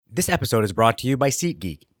This episode is brought to you by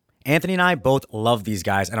SeatGeek. Anthony and I both love these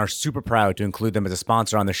guys and are super proud to include them as a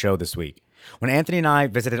sponsor on the show this week. When Anthony and I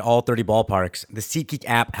visited all 30 ballparks, the SeatGeek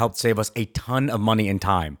app helped save us a ton of money and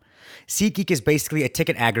time. SeatGeek is basically a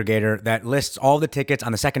ticket aggregator that lists all the tickets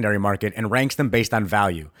on the secondary market and ranks them based on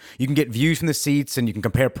value. You can get views from the seats and you can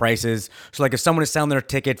compare prices. So like if someone is selling their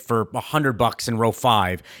ticket for $100 in row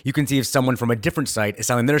 5, you can see if someone from a different site is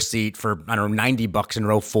selling their seat for, $90 in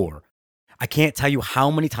row 4. I can't tell you how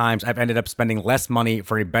many times I've ended up spending less money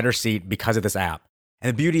for a better seat because of this app. And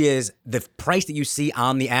the beauty is the price that you see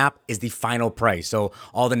on the app is the final price. So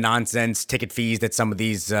all the nonsense ticket fees that some of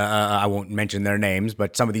these, I won't mention their names,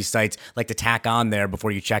 but some of these sites like to tack on there before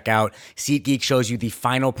you check out. SeatGeek shows you the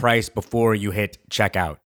final price before you hit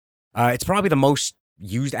checkout. It's probably the most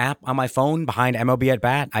used app on my phone behind MLB at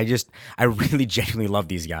Bat. I really genuinely love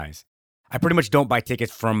these guys. I pretty much don't buy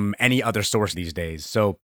tickets from any other source these days.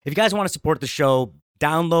 So if you guys want to support the show,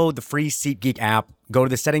 download the free SeatGeek app, go to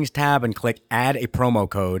the settings tab and click add a promo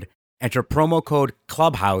code, enter promo code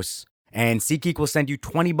Clubhouse, and SeatGeek will send you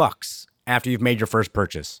 $20 after you've made your first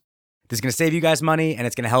purchase. This is going to save you guys money and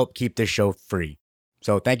it's going to help keep this show free.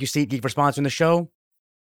 So thank you SeatGeek for sponsoring the show.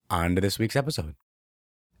 On to this week's episode.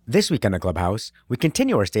 This week on the Clubhouse, we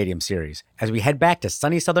continue our stadium series as we head back to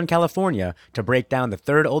sunny Southern California to break down the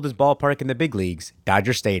third oldest ballpark in the big leagues,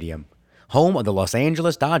 Dodger Stadium, home of the Los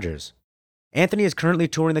Angeles Dodgers. Anthony is currently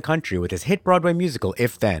touring the country with his hit Broadway musical,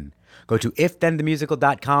 If Then. Go to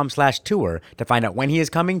ifthenthemusical.com/tour to find out when he is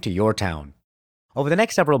coming to your town. Over the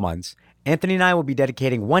next several months, Anthony and I will be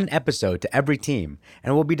dedicating one episode to every team,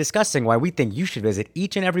 and we'll be discussing why we think you should visit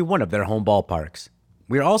each and every one of their home ballparks.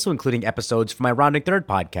 We are also including episodes from my Rounding Third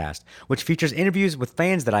podcast, which features interviews with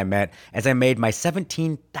fans that I met as I made my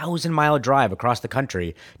 17,000-mile drive across the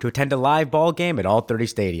country to attend a live ball game at all 30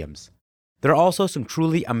 stadiums. There are also some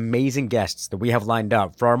truly amazing guests that we have lined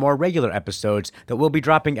up for our more regular episodes that we'll be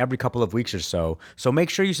dropping every couple of weeks or so make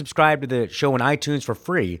sure you subscribe to the show on iTunes for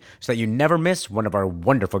free so that you never miss one of our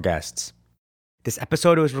wonderful guests. This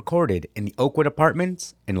episode was recorded in the Oakwood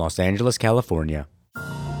Apartments in Los Angeles, California.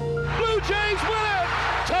 Blue Jays win it!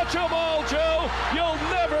 Touch 'em all, Joe! You'll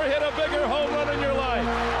never hit a bigger home run in your life.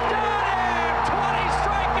 Got him! 20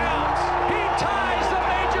 strikeouts! He ties the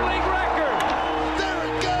Major League record! There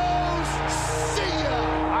it goes! See ya!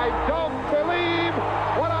 I don't believe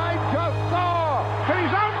what I just saw.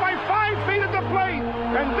 He's out by 5 feet at the plate,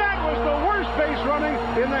 and that was the worst base running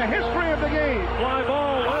in the history of the game. Fly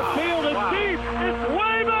ball, left field is deep. It's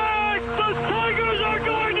way back! The Tigers are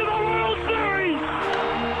going to the World Series!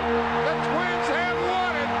 The Twins have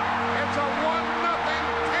won it. It's a 1-0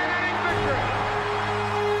 10-inning victory.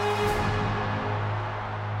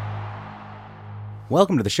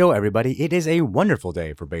 Welcome to the show, everybody. It is a wonderful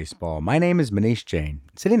day for baseball. My name is Manish Jain.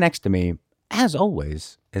 Sitting next to me, as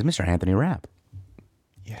always, is Mr. Anthony Rapp.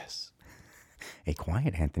 Yes. A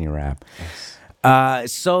quiet Anthony Rapp. Yes.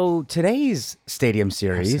 So today's stadium How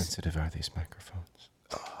series... sensitive are these microphones?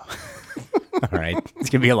 All right, it's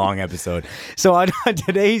going to be a long episode. So on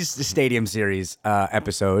today's stadium series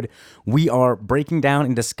episode, we are breaking down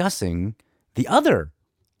and discussing the other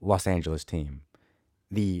Los Angeles team,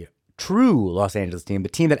 the true Los Angeles team, the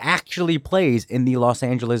team that actually plays in the Los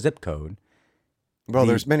Angeles zip code. Well,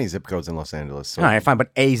 there's many zip codes in Los Angeles. So All right, fine,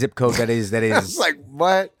 but a zip code that is... it's like,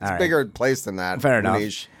 what? It's All a right. bigger place than that. Fair enough.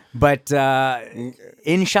 Manish. But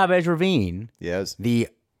in Chavez Ravine, Yes. the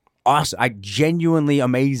awesome, genuinely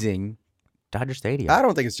amazing Dodger Stadium. I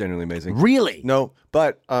don't think it's genuinely amazing. Really? No,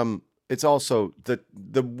 but it's also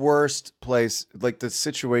the worst place, like the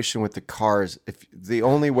situation with the cars. If the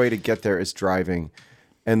only way to get there is driving,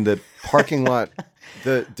 and the parking lot,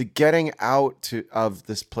 the getting out of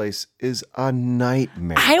this place is a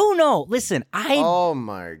nightmare. I don't know. Listen, Oh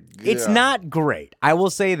my god. It's not great. I will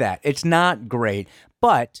say that. It's not great.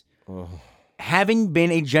 But having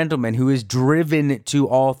been a gentleman who is driven to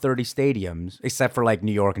all 30 stadiums, except for like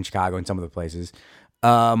New York and Chicago and some of the places,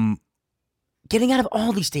 getting out of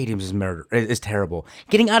all these stadiums is terrible.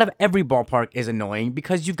 Getting out of every ballpark is annoying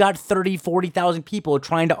because you've got 30, 40,000 people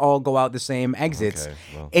trying to all go out the same exits. Okay,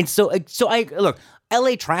 well. And so I look,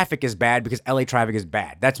 LA traffic is bad because LA traffic is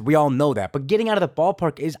bad. We all know that. But getting out of the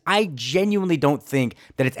ballpark I genuinely don't think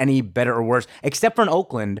that it's any better or worse, except for in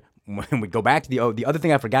Oakland. When we go back to the other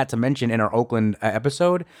thing I forgot to mention in our Oakland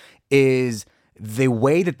episode is the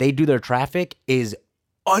way that they do their traffic is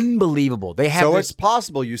unbelievable. They have it's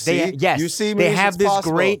possible. You see, yes, you see, they Manish, have it's this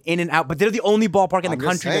possible. great in and out, but they're the only ballpark in I'm the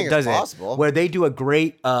just country saying that does it's it, possible. where they do a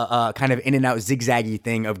great kind of in and out zigzaggy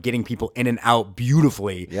thing of getting people in and out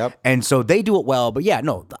beautifully. Yep. And so they do it well. But yeah,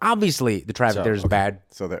 no, obviously the traffic there is bad.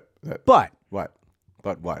 So But what?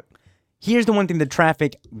 But what? here's the one thing that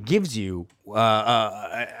traffic gives you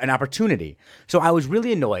an opportunity. So I was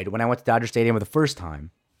really annoyed when I went to Dodger Stadium for the first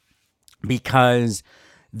time because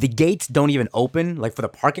the gates don't even open like for the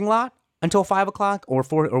parking lot until 5 o'clock or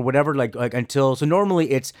 4 or whatever, like until. So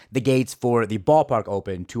normally it's the gates for the ballpark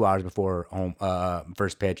open 2 hours before home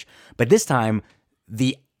first pitch, but this time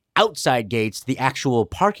the outside gates, the actual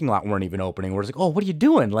parking lot weren't even opening. We're just like, oh, what are you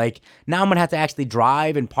doing? Like, now I'm gonna have to actually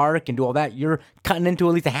drive and park and do all that. You're cutting into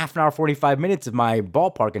at least a half an hour, 45 minutes of my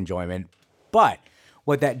ballpark enjoyment. But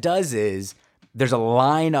what that does is there's a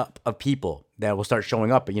lineup of people that will start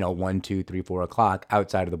showing up at 1, 2, 3, 4 o'clock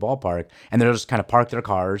outside of the ballpark, and they'll just kind of park their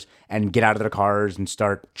cars and get out of their cars and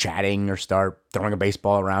start chatting or start throwing a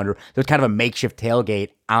baseball around. Or there's kind of a makeshift tailgate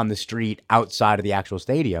on the street outside of the actual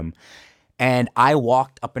stadium. And I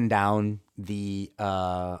walked up and down the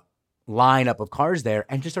lineup of cars there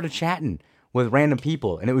and just started chatting with random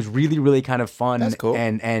people. And it was really, really kind of fun. That's cool.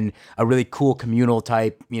 And a really cool communal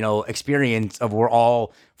type, experience of we're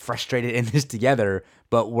all frustrated in this together,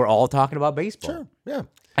 but we're all talking about baseball. Sure, yeah.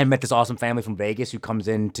 I met this awesome family from Vegas who comes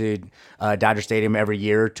into Dodger Stadium every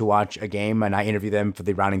year to watch a game, and I interview them for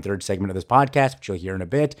the Rounding Third segment of this podcast, which you'll hear in a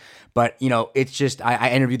bit. But, it's just, I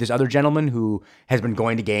interviewed this other gentleman who has been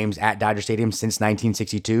going to games at Dodger Stadium since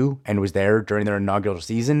 1962 and was there during their inaugural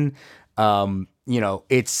season.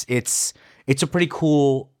 It's a pretty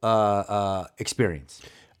cool experience.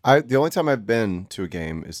 The only time I've been to a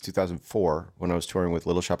game is 2004 when I was touring with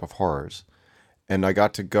Little Shop of Horrors, and I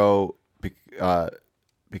got to go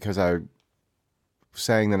because I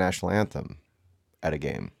sang the national anthem at a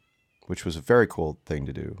game, which was a very cool thing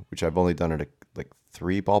to do, which I've only done at like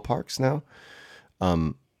 3 ballparks now.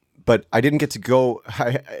 But I didn't get to go.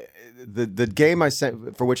 The game I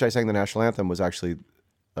sang, for which I sang the national anthem was actually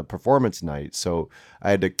a performance night, so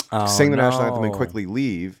I had to sing the national anthem and quickly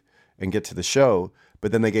leave and get to the show.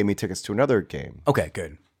 But then they gave me tickets to another game. Okay,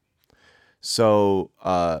 good. So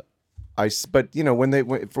but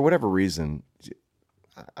when for whatever reason,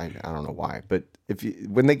 I don't know why, but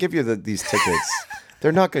when they give you these tickets,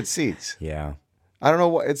 they're not good seats. Yeah. I don't know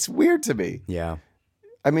what, it's weird to me. Yeah.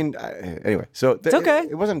 I mean, anyway, so it's okay.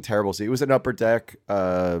 It wasn't a terrible seat. It was an upper deck,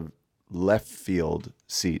 left field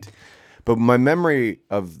seat. But my memory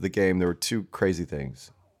of the game, there were 2 crazy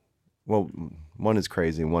things. Well, one is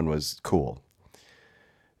crazy and one was cool.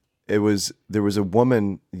 There was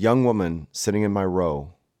a young woman sitting in my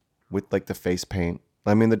row with like the face paint.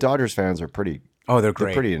 I mean, the Dodgers fans are pretty. Oh, they're great.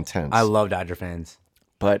 They're pretty intense. I love Dodger fans.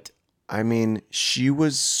 But I mean, she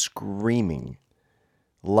was screaming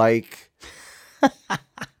like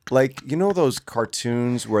those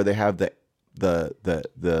cartoons where they have the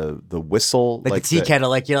whistle, like the tea kettle,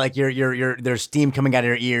 like you're there's steam coming out of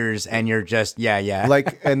your ears, and you're just yeah.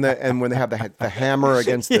 Like and when they have the hammer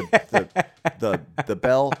against the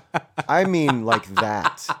bell, I mean like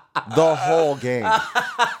that the whole game.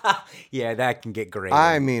 Yeah, that can get grating.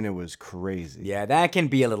 I mean, it was crazy. Yeah, that can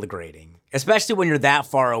be a little grating, especially when you're that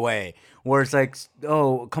far away, where it's like,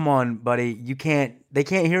 oh, come on, buddy, they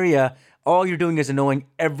can't hear you. All you're doing is annoying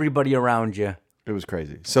everybody around you. It was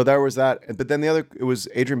crazy. So there was that. But then it was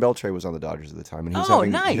Adrian Beltre was on the Dodgers at the time, and he was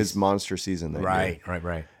having his monster season that year.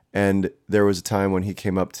 Right. And there was a time when he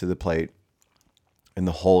came up to the plate, and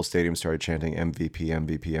the whole stadium started chanting MVP,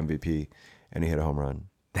 MVP, MVP, and he hit a home run.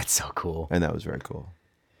 That's so cool. And that was very cool.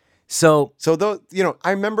 So though,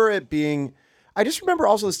 I remember it being. I just remember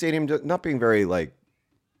also the stadium not being very like.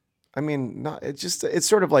 I mean, it's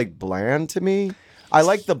sort of like bland to me. I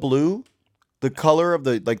like the blue, the color of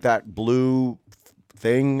that blue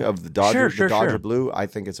thing of the Dodger, Dodger blue. I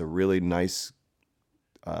think it's a really nice,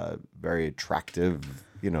 very attractive,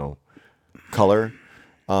 color.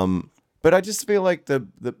 But I just feel like the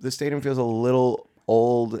stadium feels a little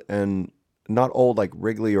old, and not old like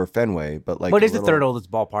Wrigley or Fenway, but like. What is the third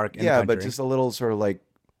oldest ballpark in the country? But just a little sort of like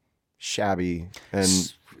shabby.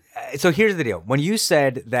 And so here's the deal: when you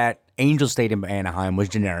said that Angel Stadium in Anaheim was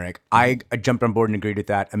generic, I jumped on board and agreed with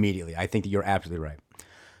that immediately. I think that you're absolutely right.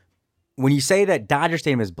 When you say that Dodger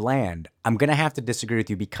Stadium is bland, I'm going to have to disagree with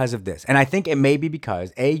you because of this. And I think it may be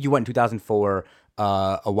because, A, you went in 2004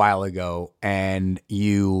 a while ago, and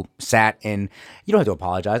you sat in, you don't have to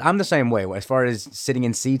apologize. I'm the same way. As far as sitting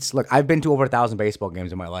in seats, look, I've been to over 1,000 baseball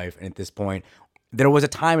games in my life, and at this point, there was a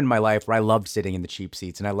time in my life where I loved sitting in the cheap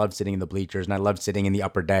seats, and I loved sitting in the bleachers, and I loved sitting in the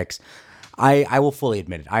upper decks. I will fully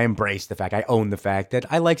admit it. I embrace the fact, I own the fact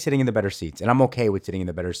that I like sitting in the better seats, and I'm okay with sitting in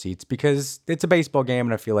the better seats because it's a baseball game,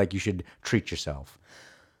 and I feel like you should treat yourself.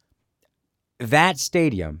 That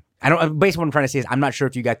stadium, basically what I'm trying to say is I'm not sure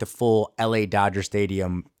if you got the full LA Dodger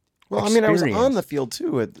Stadium Well, I mean, I was experience. on the field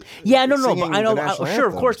too. Yeah, no, singing but I know, the national sure,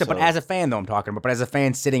 of anthem, course, but so- as a fan, though, I'm talking about, but as a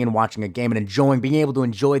fan sitting and watching a game and being able to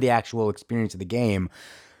enjoy the actual experience of the game,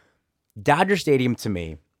 Dodger Stadium to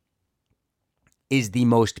me is the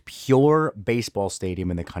most pure baseball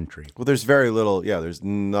stadium in the country. Well, there's very little. Yeah, there's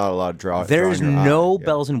not a lot of draw. There's drawing your no eye. Yeah.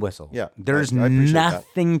 bells and whistles. Yeah, There's I appreciate that.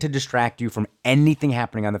 nothing to distract you from anything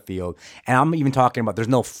happening on the field. And I'm even talking about there's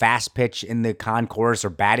no fast pitch in the concourse or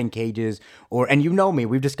batting cages and you know me,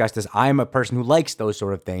 we've discussed this. I'm a person who likes those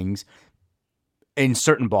sort of things in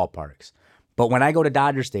certain ballparks. But when I go to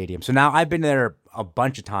Dodger Stadium, so now I've been there a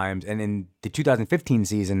bunch of times, and in the 2015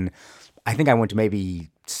 season, I think I went to maybe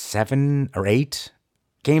 7 or 8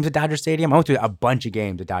 games at Dodger Stadium. I went to a bunch of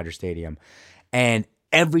games at Dodger Stadium, and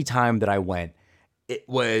every time that I went, it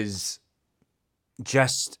was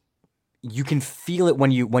just, you can feel it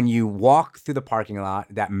when you walk through the parking lot,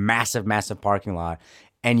 that massive parking lot,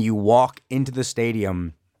 and you walk into the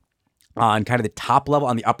stadium on kind of the top level,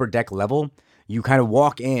 on the upper deck level. You kind of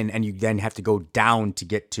walk in and you then have to go down to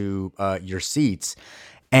get to your seats.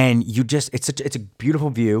 And you just, it's a beautiful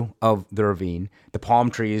view of the ravine. The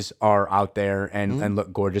palm trees are out there and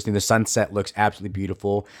look gorgeous. And the sunset looks absolutely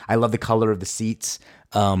beautiful. I love the color of the seats.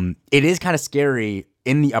 It is kind of scary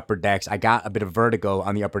in the upper decks. I got a bit of vertigo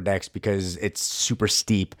on the upper decks because it's super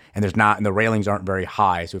steep and the railings aren't very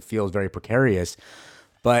high. So it feels very precarious.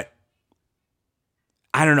 But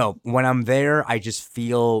I don't know. When I'm there, I just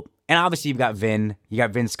feel. And obviously, you got Vin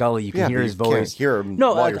Scully. You can hear but his you voice. can't hear him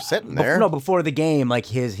while you're sitting there. Before the game, like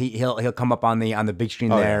he'll come up on the big screen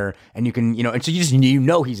there, and you can and so you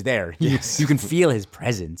know he's there. Yes. You can feel his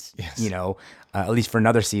presence. Yes. At least for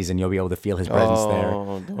another season, you'll be able to feel his presence there.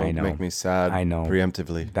 Don't I know. make me sad. I know.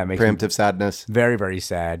 Preemptively. That makes me preemptive sadness. very, very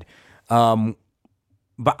sad. But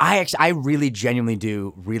I really genuinely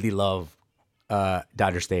do really love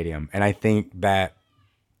Dodger Stadium, and I think that.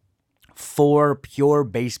 For pure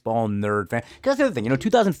baseball nerd fan. Because that's the other thing,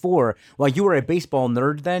 2004, while you were a baseball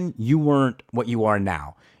nerd then, you weren't what you are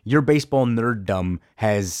now. Your baseball nerddom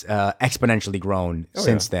has exponentially grown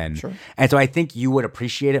since then. Sure. And so I think you would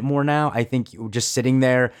appreciate it more now. I think just sitting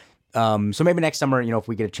there. So maybe next summer, if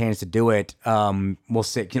we get a chance to do it, we'll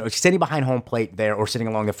sit, sitting behind home plate there or sitting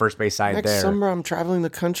along the first base side there. Next summer, I'm traveling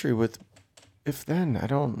the country with. If then, I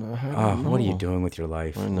don't know. What are you doing with your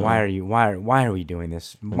life? Why are we doing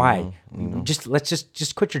this? Why? Let's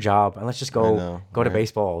just quit your job and let's just go to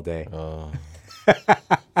baseball all day. Well,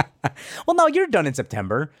 no, you're done in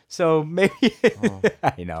September, so maybe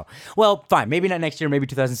I know. Well, fine, maybe not next year, maybe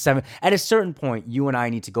 2007. At a certain point, you and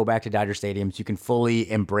I need to go back to Dodger Stadium so you can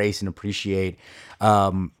fully embrace and appreciate,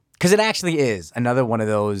 because it actually is another one of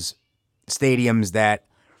those stadiums that.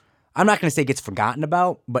 I'm not going to say gets forgotten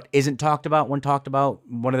about, but isn't talked about when talked about,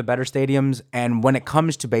 one of the better stadiums. And when it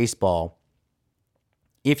comes to baseball,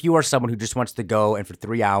 if you are someone who just wants to go and for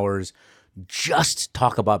 3 hours just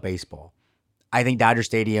talk about baseball, I think Dodger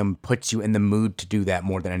Stadium puts you in the mood to do that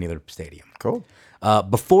more than any other stadium. Cool.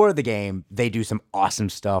 Before the game, they do some awesome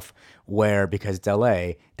stuff where, because it's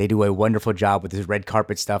LA, they do a wonderful job with this red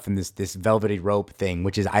carpet stuff and this velvety rope thing,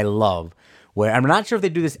 which is I love. Where I'm not sure if they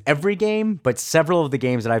do this every game, but several of the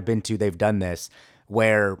games that I've been to, they've done this.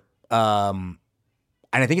 Where, and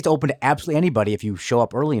I think it's open to absolutely anybody if you show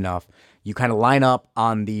up early enough. You kind of line up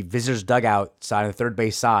on the visitors' dugout side, on the third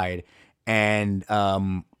base side, and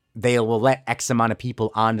they will let X amount of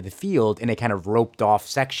people onto the field in a kind of roped off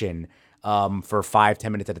section. For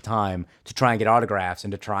 5-10 minutes at a time to try and get autographs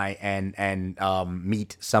and to try and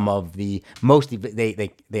meet some of the mostly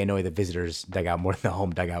they annoy the visitors dugout more than the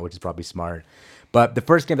home dugout, which is probably smart. But the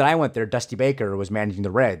first game that I went there, Dusty Baker was managing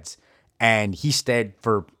the Reds, and he stayed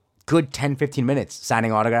for good 10-15 minutes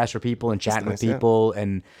signing autographs for people and chatting with people,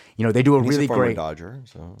 and they do a really great Dodger.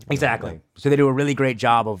 So exactly. So they do a really great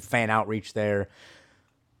job of fan outreach there.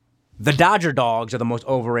 The Dodger dogs are the most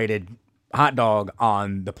overrated hot dog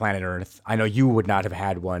on the planet Earth. I know you would not have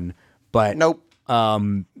had one, but nope.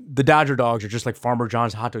 The Dodger dogs are just like Farmer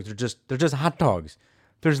John's hot dogs. They're just hot dogs.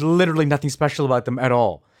 There's literally nothing special about them at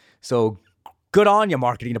all. So good on you,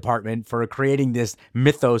 marketing department, for creating this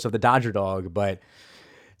mythos of the Dodger dog, but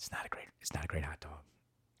it's not a great hot dog.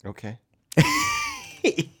 Okay.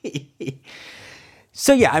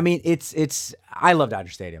 So yeah, I mean, I love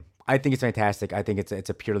Dodger Stadium. I think it's fantastic. I think it's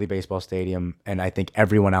a purely baseball stadium, and I think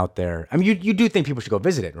everyone out there. I mean, you do think people should go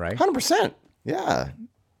visit it, right? 100%. Yeah.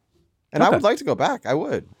 And I would like to go back. I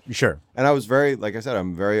would. Sure. And I was like I said,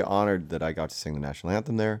 I'm very honored that I got to sing the national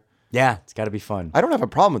anthem there. Yeah, it's got to be fun. I don't have a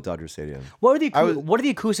problem with Dodger Stadium. What are the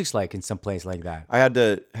acoustics like in some place like that? I had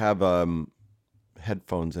to have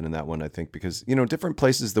headphones in that one, I think, because different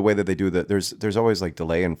places the way that they do that. There's always like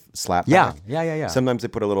delay and slap. Yeah. Sometimes they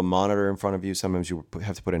put a little monitor in front of you. Sometimes you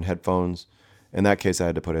have to put in headphones. In that case, I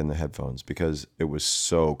had to put in the headphones because it was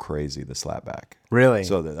so crazy, the slapback. Really?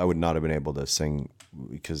 So that I would not have been able to sing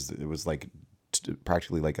because it was like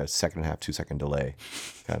practically like a 1.5, 2 second delay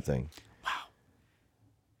kind of thing.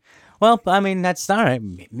 Well, I mean, that's all right.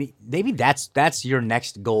 Maybe that's your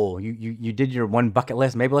next goal. You did your one bucket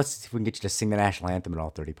list. Maybe let's see if we can get you to sing the national anthem in all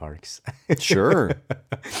 30 parks. Sure.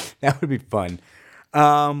 That would be fun.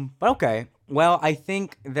 But okay. Well, I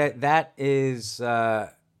think that is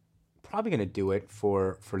probably going to do it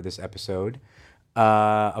for this episode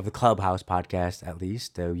of the Clubhouse podcast, at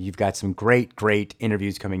least. You've got some great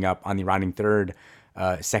interviews coming up on the Rounding Third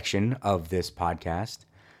section of this podcast.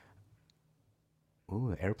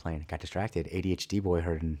 Ooh, airplane. Got distracted. ADHD boy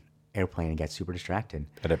heard an airplane and got super distracted.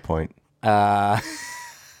 Edit point. Yeah,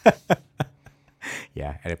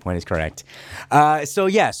 edit point is correct. So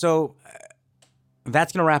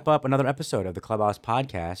that's going to wrap up another episode of the Clubhouse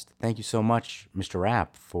podcast. Thank you so much, Mr.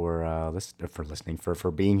 Rapp, for listening,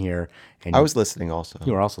 for being here. And I was listening also.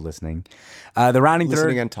 You were also listening. The Rounding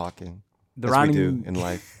listening Third. and talking, The as Rounding, we do in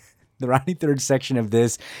life. The Rounding Third section of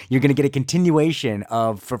this, you're going to get a continuation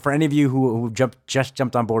of, for any of you who just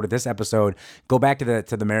jumped on board with this episode, go back to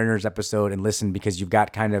the Mariners episode and listen, because you've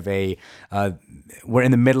got kind of we're in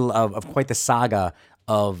the middle of quite the saga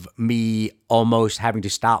of me almost having to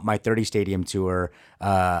stop my 30 stadium tour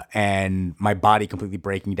and my body completely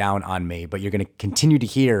breaking down on me. But you're going to continue to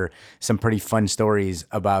hear some pretty fun stories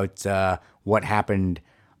about what happened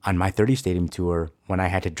on my 30 stadium tour when I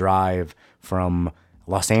had to drive from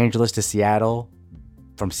Los Angeles to Seattle,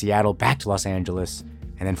 from Seattle back to Los Angeles,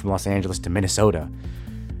 and then from Los Angeles to Minnesota.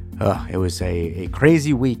 It was a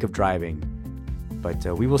crazy week of driving, but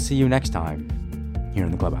we will see you next time here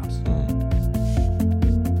in the Clubhouse.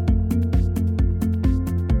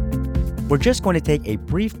 We're just going to take a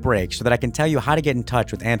brief break so that I can tell you how to get in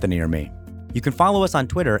touch with Anthony or me. You can follow us on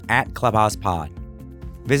Twitter @ClubhousePod.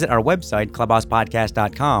 Visit our website,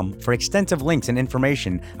 clubhousepodcast.com, for extensive links and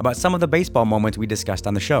information about some of the baseball moments we discussed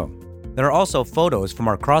on the show. There are also photos from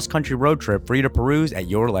our cross-country road trip for you to peruse at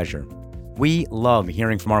your leisure. We love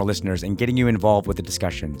hearing from our listeners and getting you involved with the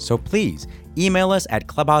discussion, so please email us at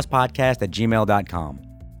clubhousepodcast@gmail.com.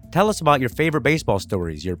 Tell us about your favorite baseball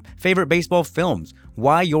stories, your favorite baseball films,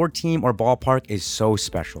 why your team or ballpark is so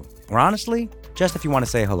special. Or honestly, just if you want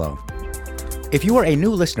to say hello. If you are a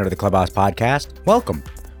new listener to the Clubhouse podcast, welcome.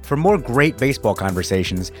 For more great baseball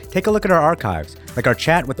conversations, take a look at our archives, like our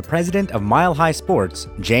chat with the president of Mile High Sports,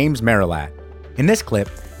 James Marilat. In this clip,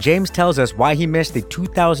 James tells us why he missed the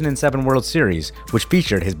 2007 World Series, which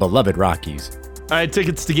featured his beloved Rockies. I had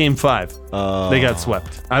tickets to Game 5. They got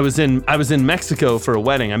swept. I was in Mexico for a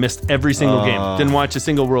wedding. I missed every single game. Didn't watch a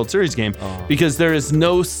single World Series game because there is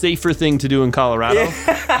no safer thing to do in Colorado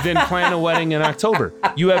than plan a wedding in October.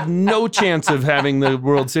 You have no chance of having the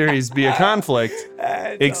World Series be a conflict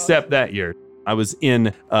except that year. I was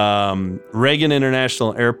in Reagan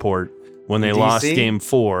International Airport when they lost Game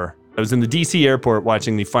 4. I was in the D.C. airport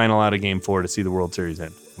watching the final out of Game 4 to see the World Series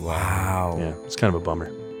end. Wow. Yeah, it's kind of a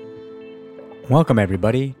bummer. Welcome,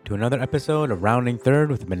 everybody, to another episode of Rounding Third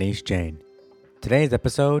with Manish Jain. Today's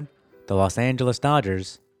episode, the Los Angeles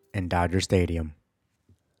Dodgers and Dodger Stadium.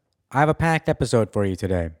 I have a packed episode for you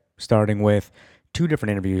today, starting with two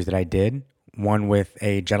different interviews that I did. One with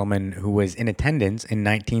a gentleman who was in attendance in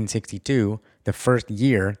 1962, the first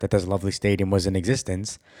year that this lovely stadium was in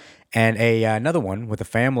existence, and another one with a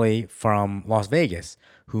family from Las Vegas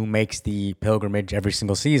who makes the pilgrimage every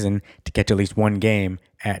single season to catch at least one game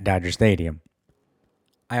at Dodger Stadium.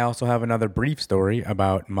 I also have another brief story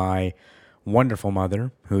about my wonderful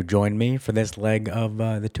mother who joined me for this leg of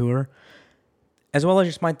the tour, as well as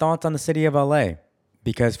just my thoughts on the city of LA.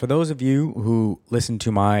 Because for those of you who listen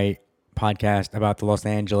to my podcast about the Los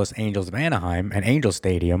Angeles Angels of Anaheim and Angel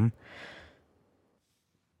Stadium,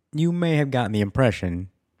 you may have gotten the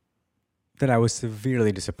impression that I was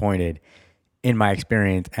severely disappointed in my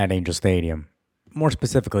experience at Angel Stadium, more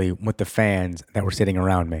specifically with the fans that were sitting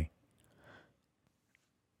around me.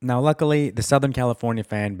 Now, luckily, the Southern California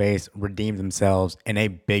fan base redeemed themselves in a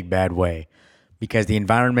big bad way because the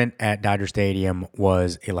environment at Dodger Stadium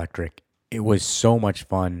was electric. It was so much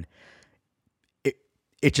fun.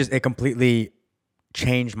 It completely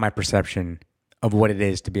changed my perception of what it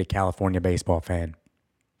is to be a California baseball fan.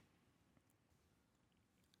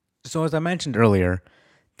 So as I mentioned earlier,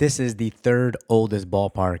 this is the third oldest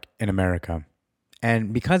ballpark in America.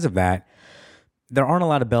 And because of that, there aren't a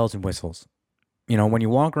lot of bells and whistles. You know, when you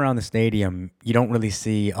walk around the stadium, you don't really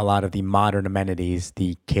see a lot of the modern amenities,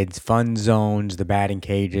 the kids' fun zones, the batting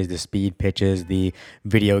cages, the speed pitches, the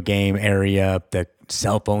video game area, the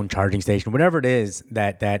cell phone charging station, whatever it is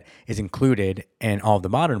that is included in all of the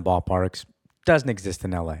modern ballparks doesn't exist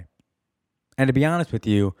in LA. And to be honest with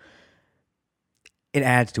you, it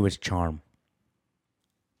adds to its charm.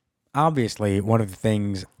 Obviously, one of the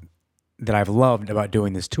things that I've loved about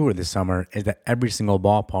doing this tour this summer is that every single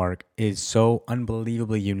ballpark is so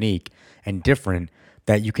unbelievably unique and different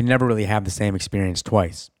that you can never really have the same experience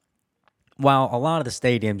twice. While a lot of the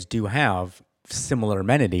stadiums do have similar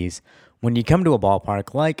amenities, when you come to a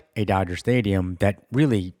ballpark like a Dodger Stadium that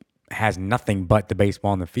really has nothing but the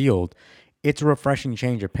baseball on the field, it's a refreshing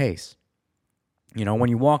change of pace. You know,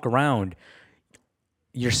 when you walk around,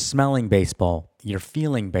 you're smelling baseball, you're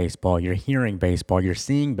feeling baseball, you're hearing baseball, you're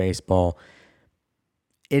seeing baseball.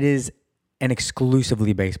 It is an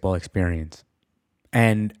exclusively baseball experience.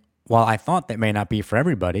 And while I thought that may not be for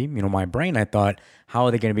everybody, you know, my brain, I thought, how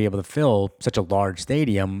are they going to be able to fill such a large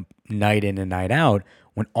stadium night in and night out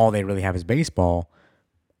when all they really have is baseball?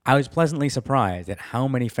 I was pleasantly surprised at how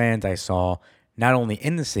many fans I saw not only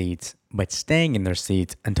in the seats, but staying in their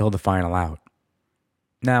seats until the final out.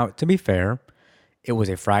 Now, to be fair, it was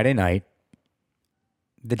a Friday night.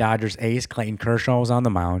 The Dodgers' ace, Clayton Kershaw, was on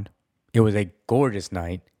the mound. It was a gorgeous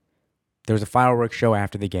night. There was a fireworks show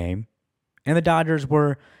after the game. And the Dodgers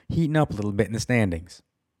were heating up a little bit in the standings.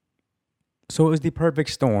 So it was the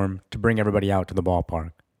perfect storm to bring everybody out to the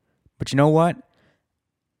ballpark. But you know what?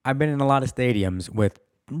 I've been in a lot of stadiums with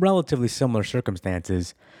relatively similar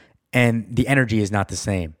circumstances, and the energy is not the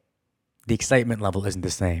same. The excitement level isn't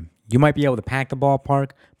the same. You might be able to pack the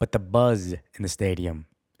ballpark, but the buzz in the stadium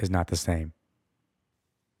is not the same.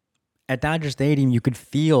 At Dodger Stadium, you could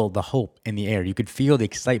feel the hope in the air. You could feel the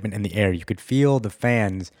excitement in the air. You could feel the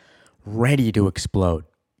fans ready to explode.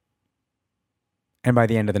 And by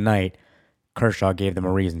the end of the night, Kershaw gave them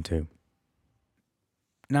a reason to.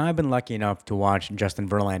 Now, I've been lucky enough to watch Justin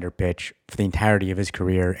Verlander pitch for the entirety of his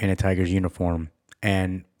career in a Tigers uniform.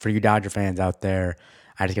 And for you Dodger fans out there,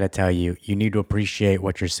 I just got to tell you, you need to appreciate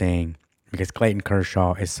what you're seeing because Clayton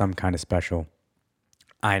Kershaw is some kind of special.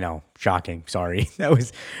 I know, shocking, sorry. That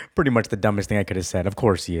was pretty much the dumbest thing I could have said. Of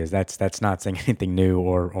course he is. That's not saying anything new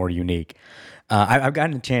or unique. I've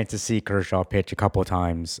gotten a chance to see Kershaw pitch a couple of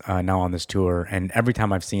times now on this tour, and every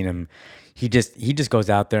time I've seen him, he just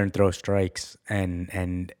goes out there and throws strikes,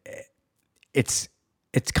 and it's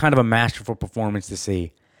kind of a masterful performance to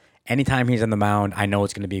see. Anytime he's on the mound, I know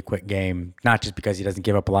it's going to be a quick game, not just because he doesn't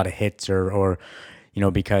give up a lot of hits or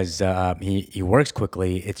because he works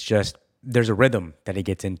quickly. It's just there's a rhythm that he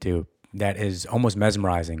gets into that is almost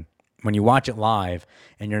mesmerizing. When you watch it live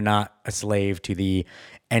and you're not a slave to the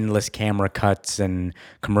endless camera cuts and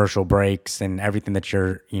commercial breaks and everything that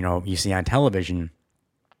you see on television,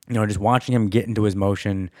 just watching him get into his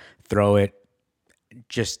motion, throw it,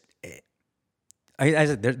 just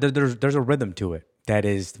there's a rhythm to it that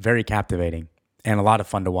is very captivating and a lot of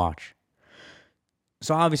fun to watch.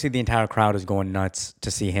 So obviously the entire crowd is going nuts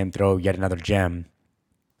to see him throw yet another gem.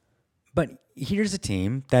 But here's a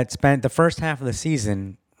team that spent the first half of the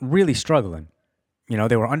season really struggling.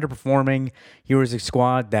 They were underperforming. Here was a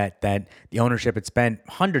squad that the ownership had spent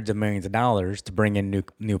hundreds of millions of dollars to bring in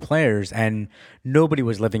new players, and nobody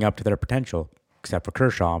was living up to their potential, except for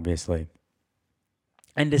Kershaw, obviously.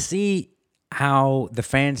 And to see how the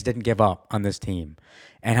fans didn't give up on this team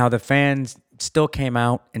and how the fans still came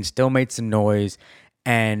out and still made some noise.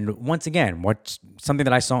 And once again, what's something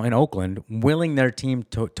that I saw in Oakland, willing their team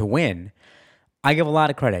to win, I give a lot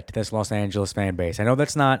of credit to this Los Angeles fan base. I know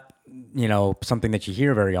that's not, something that you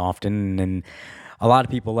hear very often, and a lot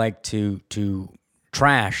of people like to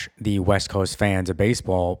trash the West Coast fans of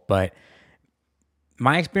baseball, but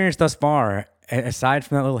my experience thus far, aside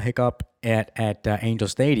from that little hiccup at Angel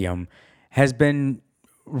Stadium, has been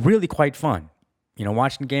really quite fun.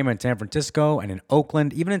 Watching the game in San Francisco and in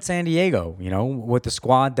Oakland, even in San Diego, with the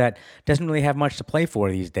squad that doesn't really have much to play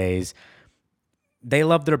for these days, they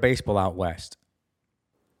love their baseball out west.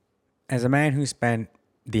 As a man who spent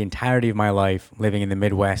the entirety of my life living in the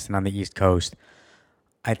Midwest and on the East Coast,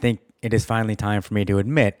 I think it is finally time for me to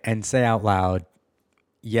admit and say out loud,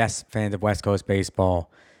 yes, fans of West Coast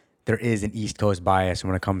baseball, there is an East Coast bias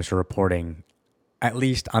when it comes to reporting, at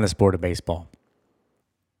least on the sport of baseball.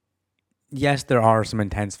 Yes, there are some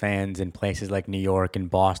intense fans in places like New York and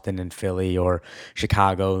Boston and Philly or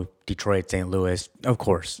Chicago, Detroit, St. Louis. Of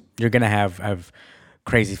course, you're going to have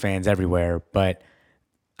crazy fans everywhere, but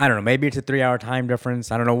I don't know, maybe it's a 3-hour time difference.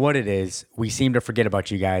 I don't know what it is. We seem to forget about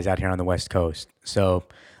you guys out here on the West Coast. So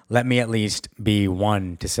let me at least be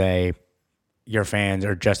one to say, your fans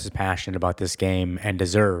are just as passionate about this game and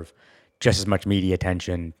deserve just as much media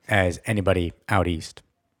attention as anybody out east.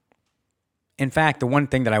 In fact, the one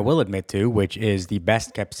thing that I will admit to, which is the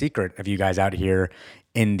best kept secret of you guys out here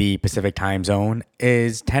in the Pacific time zone,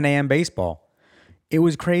 is 10 a.m. baseball. It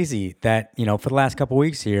was crazy that, for the last couple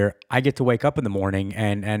weeks here, I get to wake up in the morning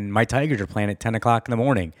and my Tigers are playing at 10 o'clock in the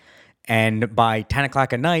morning. And by 10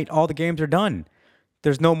 o'clock at night, all the games are done.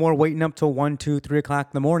 There's no more waiting up till 1, 2, 3 o'clock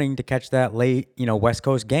in the morning to catch that late, West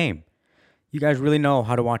Coast game. You guys really know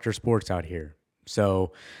how to watch your sports out here.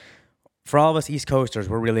 So for all of us East Coasters,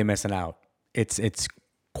 we're really missing out. It's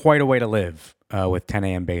quite a way to live with 10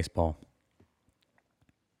 a.m. baseball.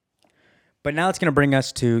 But now it's going to bring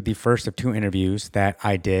us to the first of two interviews that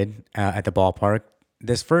I did at the ballpark.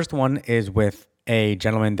 This first one is with a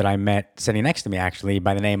gentleman that I met sitting next to me, actually,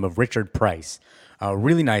 by the name of Richard Price. A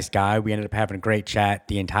really nice guy. We ended up having a great chat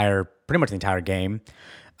pretty much the entire game.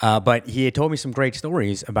 But he had told me some great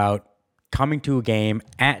stories about coming to a game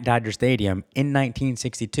at Dodger Stadium in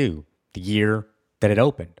 1962, the year that it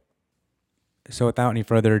opened. So without any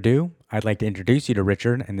further ado, I'd like to introduce you to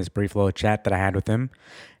Richard and this brief little chat that I had with him.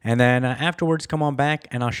 And then afterwards, come on back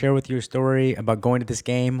and I'll share with you a story about going to this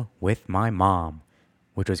game with my mom,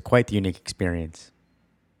 which was quite the unique experience.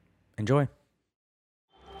 Enjoy.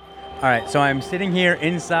 All right, so I'm sitting here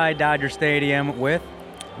inside Dodger Stadium with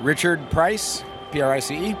Richard Price,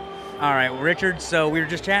 P-R-I-C-E. All right, Richard, so we were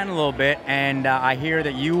just chatting a little bit, and I hear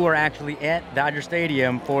that you were actually at Dodger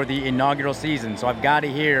Stadium for the inaugural season, so I've got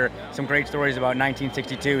to hear some great stories about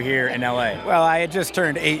 1962 here in L.A. Well, I had just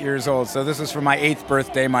turned 8 years old, so this was for my 8th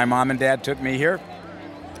birthday. My mom and dad took me here.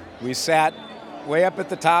 We sat way up at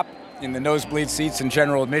the top in the nosebleed seats in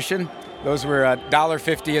general admission. Those were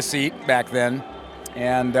 $1.50 a seat back then,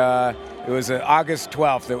 and it was August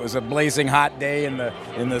 12th. It was a blazing hot day in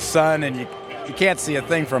the sun, and you can't see a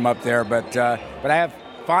thing from up there, but I have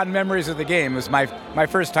fond memories of the game. It was my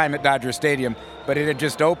first time at Dodger Stadium, but it had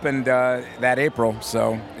just opened that April,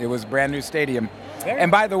 so it was a brand new stadium. And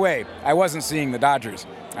by the way, I wasn't seeing the Dodgers.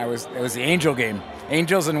 It was the Angel game,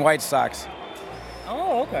 Angels and White Sox.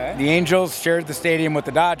 Oh, okay. The Angels shared the stadium with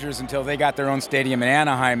the Dodgers until they got their own stadium in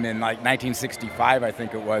Anaheim in 1965, I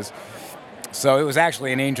think it was. So it was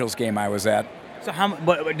actually an Angels game I was at. So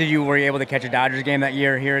were you able to catch a Dodgers game that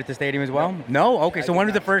year here at the stadium as well? No? Okay, so when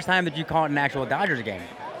was the first time that you caught an actual Dodgers game?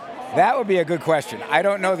 That would be a good question. I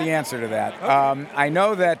don't know the answer to that. I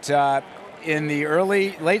know that in the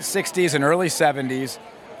late 60s and early 70s,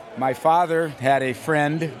 my father had a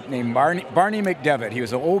friend named Barney McDevitt. He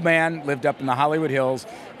was an old man, lived up in the Hollywood Hills,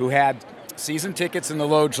 who had season tickets in the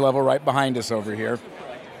Loge level right behind us over here.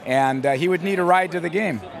 And he would need a ride to the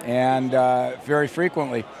game, and very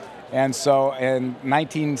frequently. And so in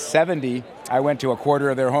 1970, I went to a quarter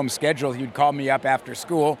of their home schedule. He'd call me up after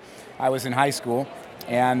school. I was in high school,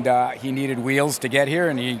 and he needed wheels to get here,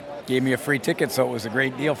 and he gave me a free ticket, so it was a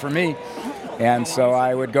great deal for me. And so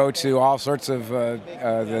I would go to all sorts of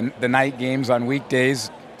the night games on weekdays,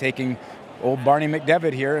 taking old Barney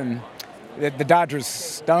McDevitt here, and the Dodgers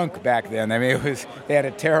stunk back then. I mean, they had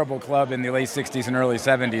a terrible club in the late 60s and early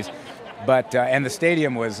 70s. But and the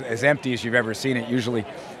stadium was as empty as you've ever seen it.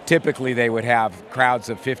 Typically they would have crowds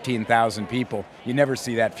of 15,000 people. You never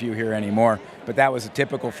see that few here anymore. But that was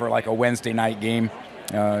typical for like a Wednesday night game,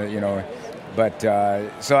 But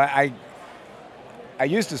so I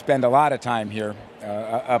used to spend a lot of time here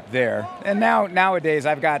up there. And nowadays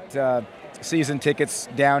I've got season tickets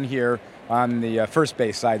down here on the first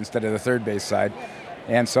base side instead of the third base side.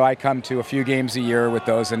 And so I come to a few games a year with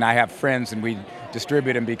those, and I have friends, and we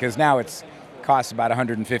distribute them because now it costs about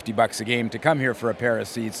 $150 a game to come here for a pair of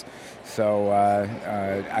seats. So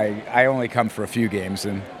I only come for a few games,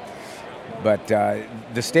 but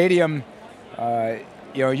the stadium,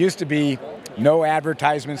 used to be no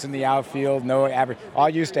advertisements in the outfield. All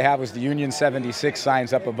you used to have was the Union 76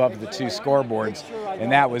 signs up above the two scoreboards,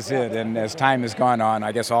 and that was it. And as time has gone on,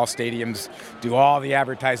 I guess all stadiums do all the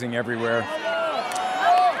advertising everywhere.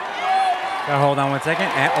 Hold on 1 second.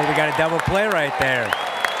 We got a double play right there.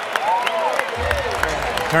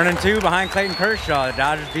 Turning 2 behind Clayton Kershaw. The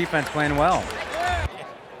Dodgers defense playing well.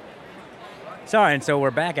 Sorry, and so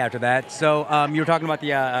we're back after that. So you were talking about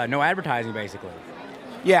the no advertising, basically.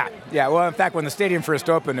 Yeah. Well, in fact, when the stadium first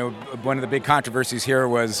opened, one of the big controversies here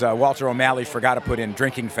was Walter O'Malley forgot to put in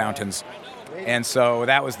drinking fountains. And so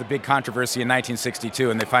that was the big controversy in 1962,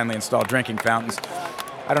 and they finally installed drinking fountains.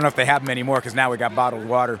 I don't know if they have them anymore because now we got bottled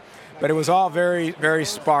water. But it was all very, very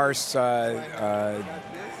sparse. The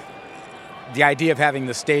idea of having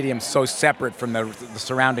the stadium so separate from the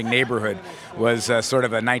surrounding neighborhood was sort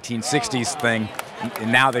of a 1960s thing,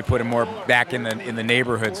 and now they put them more back in the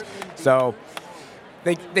neighborhoods. So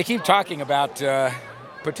they keep talking about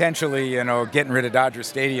potentially, getting rid of Dodger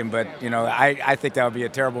Stadium, but, I think that would be a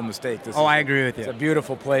terrible mistake. I agree with you. It's a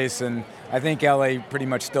beautiful place, and I think LA pretty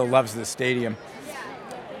much still loves this stadium.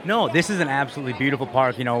 No, this is an absolutely beautiful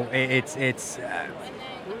park. It's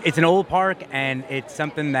an old park, and it's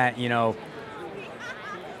something that,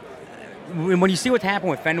 when you see what's happened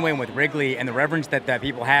with Fenway and with Wrigley and the reverence that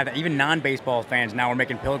people have, that even non-baseball fans now are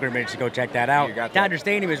making pilgrimage to go check that out. Dodger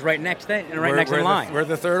Stadium is right next to the line. We're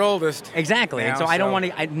the third oldest. Exactly. And so I don't want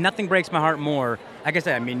to. Nothing breaks my heart more. Like I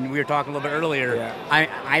said, we were talking a little bit earlier.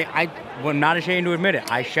 Yeah. I'm not ashamed to admit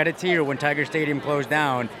it. I shed a tear when Tiger Stadium closed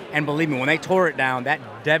down, and believe me, when they tore it down, that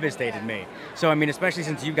devastated me. So especially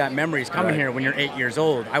since you've got memories coming here when you're 8 years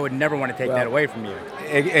old, I would never want to take that away from you.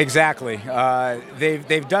 Exactly.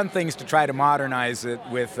 They've done things to try to modernize it.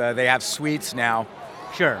 With they have suites now.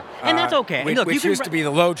 Sure, and that's okay. Which used to be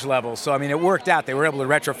the Loge level, so it worked out. They were able to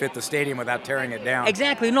retrofit the stadium without tearing it down.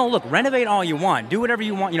 Exactly. No, look, renovate all you want, do whatever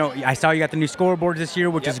you want. I saw you got the new scoreboards this year,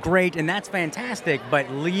 which is great, and that's fantastic.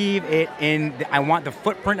 But leave it in. I want the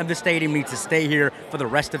footprint of the stadium needs to stay here for the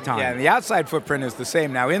rest of time. Yeah, and the outside footprint is the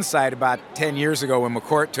same now. Inside, about 10 years ago when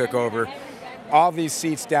McCourt took over, all these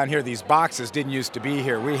seats down here, these boxes, didn't used to be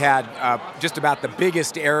here. We had just about the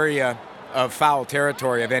biggest area of foul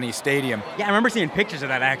territory of any stadium. Yeah, I remember seeing pictures of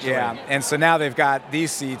that, actually. Yeah, and so now they've got these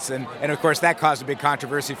seats, and of course that caused a big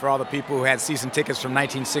controversy for all the people who had season tickets from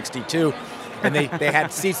 1962, and they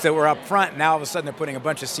had seats that were up front, and now all of a sudden they're putting a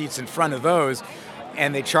bunch of seats in front of those,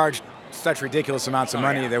 and they charged such ridiculous amounts of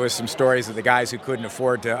money. There was some stories of the guys who couldn't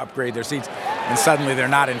afford to upgrade their seats, and suddenly they're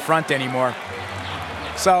not in front anymore.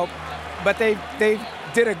 So, but they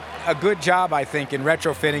did a good job, I think, in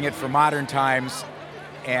retrofitting it for modern times,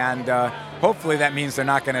 and hopefully that means they're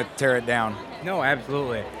not going to tear it down. No,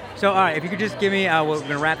 absolutely. So, all right, if you could just give me, we're going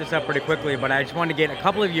to wrap this up pretty quickly, but I just wanted to get a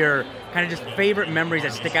couple of your kind of just favorite memories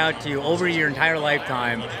that stick out to you over your entire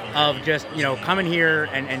lifetime of just, coming here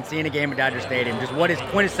and seeing a game at Dodger Stadium. Just what is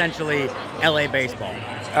quintessentially LA baseball?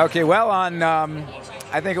 Okay, well, on,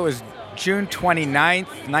 I think it was June 29th,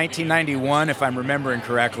 1991, if I'm remembering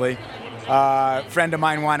correctly. A friend of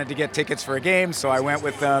mine wanted to get tickets for a game, so I went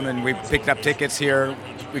with them, and we picked up tickets here.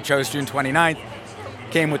 We chose June 29th.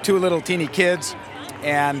 Came with two little teeny kids,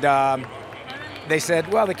 and they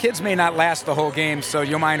said, well, the kids may not last the whole game, so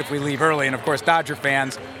you'll mind if we leave early? And, of course, Dodger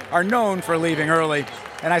fans are known for leaving early.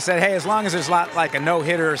 And I said, hey, as long as there's like a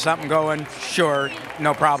no-hitter or something going, sure,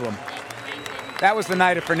 no problem. That was the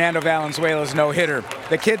night of Fernando Valenzuela's no-hitter.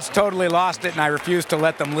 The kids totally lost it, and I refused to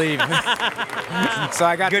let them leave. So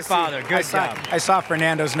I got good father, good job. I saw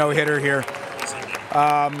Fernando's no-hitter here.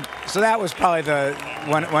 So that was probably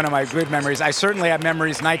one of my good memories. I certainly have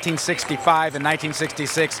memories 1965 and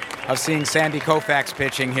 1966 of seeing Sandy Koufax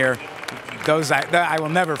pitching here. Those I will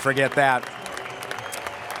never forget that.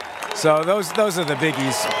 So those are the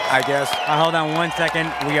biggies, I guess. Hold on 1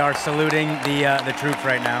 second. We are saluting the troops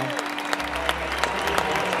right now.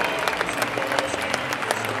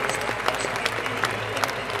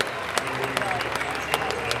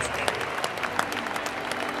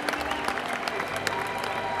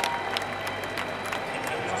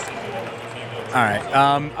 All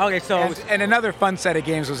right. Okay, so and another fun set of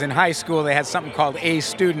games was in high school. They had something called A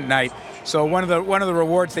Student Night. So one of the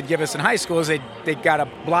rewards they'd give us in high school is they got a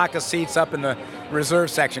block of seats up in the reserve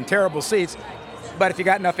section. Terrible seats, but if you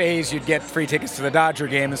got enough A's, you'd get free tickets to the Dodger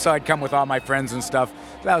game. And so I'd come with all my friends and stuff.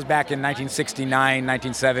 That was back in 1969,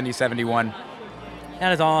 1970, 71.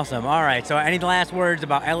 That is awesome. All right, so any last words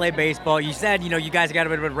about LA baseball? You said, you guys got a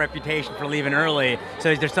bit of a reputation for leaving early. So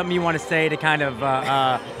is there something you want to say to kind of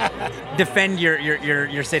defend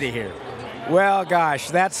your city here? Well, gosh,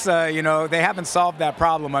 that's, they haven't solved that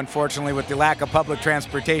problem, unfortunately, with the lack of public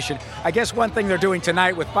transportation. I guess one thing they're doing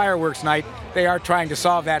tonight with fireworks night, they are trying to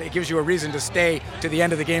solve that. It gives you a reason to stay to the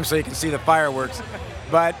end of the game so you can see the fireworks.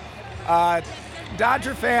 But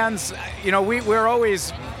Dodger fans, we're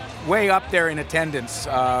always way up there in attendance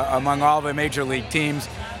among all the major league teams.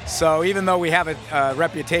 So even though we have a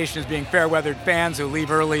reputation as being fair-weathered fans who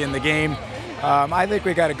leave early in the game, I think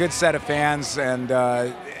we got a good set of fans, and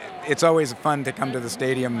it's always fun to come to the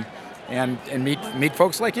stadium and meet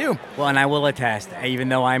folks like you. Well, and I will attest, even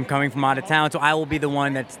though I'm coming from out of town, so I will be the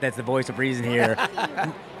one that's the voice of reason here.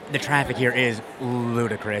 The traffic here is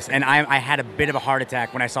ludicrous, and I had a bit of a heart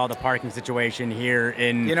attack when I saw the parking situation here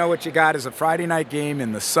in... what you got is a Friday night game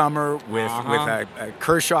in the summer with a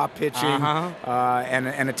Kershaw pitching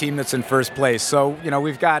and a team that's in first place. So,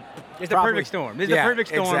 we've got... It's the perfect storm. This is the perfect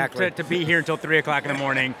storm exactly. to be here until 3 o'clock in the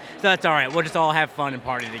morning. So that's all right. We'll just all have fun and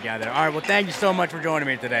party together. All right, well, thank you so much for joining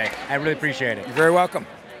me today. I really appreciate it. You're very welcome.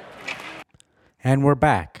 And we're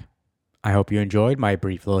back. I hope you enjoyed my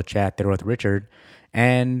brief little chat there with Richard.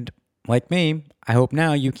 And like me, I hope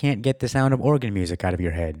now you can't get the sound of organ music out of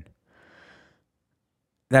your head.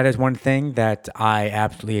 That is one thing that I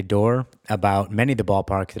absolutely adore about many of the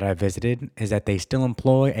ballparks that I've visited, is that they still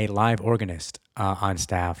employ a live organist on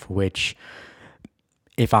staff, which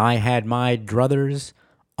if I had my druthers,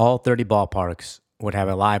 all 30 ballparks would have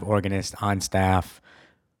a live organist on staff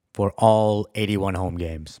for all 81 home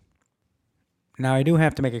games. Now, I do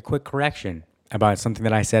have to make a quick correction about something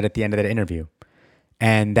that I said at the end of that interview,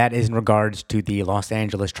 and that is in regards to the Los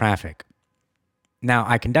Angeles traffic. Now,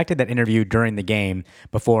 I conducted that interview during the game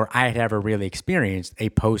before I had ever really experienced a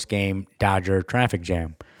post-game Dodger traffic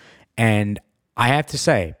jam. And I have to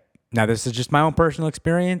say, now this is just my own personal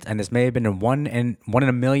experience, and this may have been a one in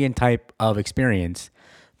a million type of experience,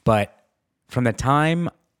 but from the time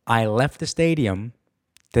I left the stadium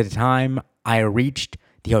to the time I reached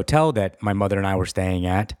the hotel that my mother and I were staying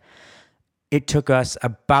at, it took us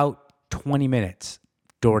about 20 minutes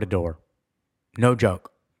door to door. No joke.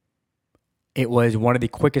 It was one of the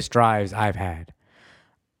quickest drives I've had.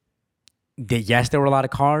 Yes, there were a lot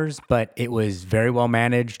of cars, but it was very well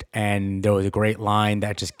managed, and there was a great line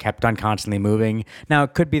that just kept on constantly moving. Now,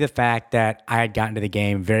 it could be the fact that I had gotten to the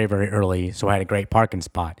game very, very early, so I had a great parking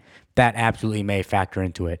spot. That absolutely may factor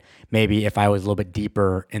into it. Maybe if I was a little bit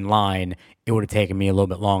deeper in line, it would have taken me a little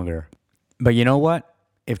bit longer. But you know what?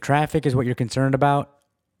 If traffic is what you're concerned about,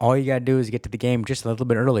 all you got to do is get to the game just a little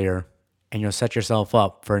bit earlier, and you'll set yourself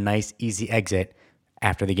up for a nice, easy exit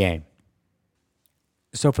after the game.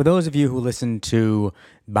 So for those of you who listened to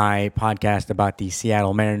my podcast about the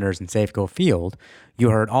Seattle Mariners and Safeco Field, you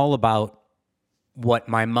heard all about what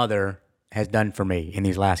my mother has done for me in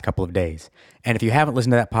these last couple of days. And if you haven't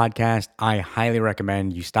listened to that podcast, I highly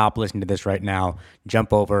recommend you stop listening to this right now,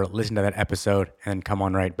 jump over, listen to that episode, and come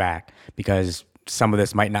on right back, because some of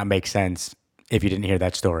this might not make sense if you didn't hear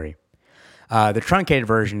that story. The truncated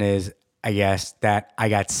version is, I guess, that I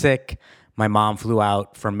got sick. My mom flew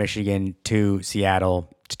out from Michigan to Seattle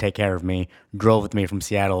to take care of me, drove with me from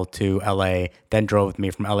Seattle to LA, then drove with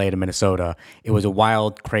me from LA to Minnesota. It was a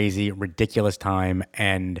wild, crazy, ridiculous time,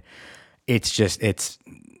 and it's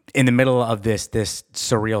in the middle of this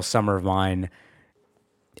surreal summer of mine.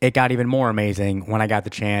 It got even more amazing when I got the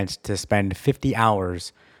chance to spend 50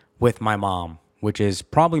 hours with my mom, which is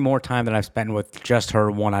probably more time than I've spent with just her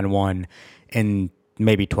one-on-one in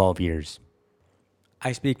maybe 12 years.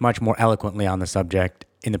 I speak much more eloquently on the subject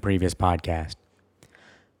in the previous podcast.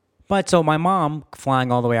 But so my mom,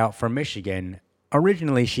 flying all the way out from Michigan,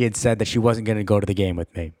 originally she had said that she wasn't going to go to the game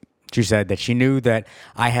with me. She said that she knew that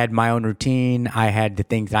I had my own routine, I had the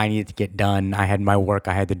things that I needed to get done, I had my work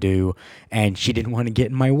I had to do, and she didn't want to get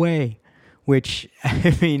in my way, which,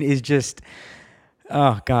 I mean, is just,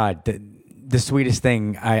 oh God, the sweetest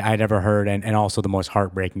thing I'd ever heard, and also the most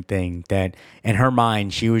heartbreaking thing, that in her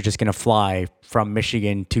mind, she was just going to fly from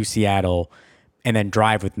Michigan to Seattle and then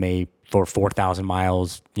drive with me for 4,000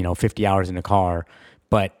 miles, 50 hours in a car,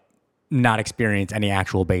 but not experience any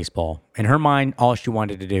actual baseball. In her mind, all she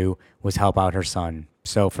wanted to do was help out her son.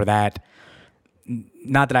 So for that,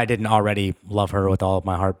 not that I didn't already love her with all of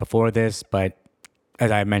my heart before this, but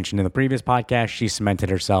as I mentioned in the previous podcast, she cemented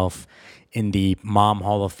herself in the Mom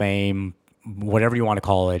Hall of Fame, whatever you want to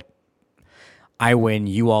call it. I win,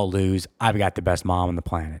 you all lose. I've got the best mom on the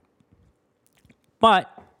planet.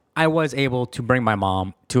 But I was able to bring my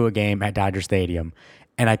mom to a game at Dodger Stadium,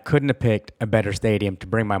 and I couldn't have picked a better stadium to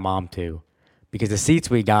bring my mom to, because the seats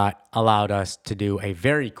we got allowed us to do a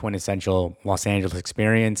very quintessential Los Angeles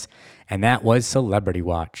experience, and that was Celebrity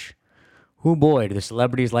Watch. Oh boy, do the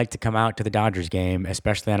celebrities like to come out to the Dodgers game,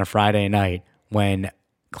 especially on a Friday night when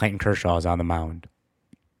Clayton Kershaw is on the mound.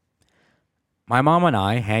 My mom and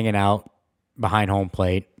I hanging out behind home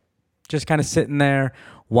plate, just kind of sitting there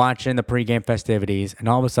watching the pregame festivities, and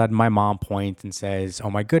all of a sudden my mom points and says, "Oh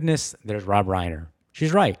my goodness, there's Rob Reiner."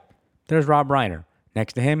 She's right. There's Rob Reiner.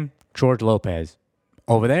 Next to him, George Lopez.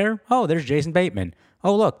 Over there, oh, there's Jason Bateman.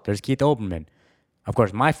 Oh, look, there's Keith Olbermann. Of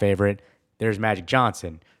course, my favorite, there's Magic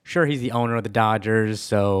Johnson. Sure, he's the owner of the Dodgers,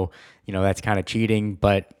 so, that's kind of cheating,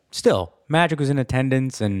 but still, Magic was in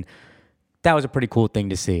attendance, and that was a pretty cool thing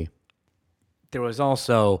to see. There was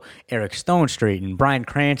also Eric Stonestreet and Bryan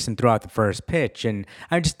Cranston throughout the first pitch, and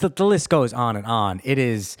the list goes on and on. It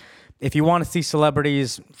is, if you want to see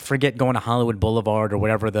celebrities, forget going to Hollywood Boulevard or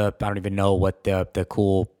whatever I don't even know what the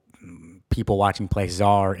cool people watching places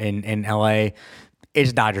are in LA.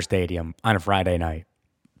 It's Dodger Stadium on a Friday night.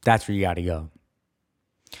 That's where you got to go.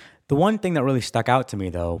 The one thing that really stuck out to me,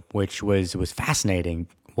 though, which was fascinating,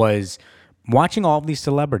 was watching all of these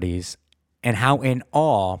celebrities and how in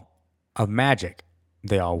awe of Magic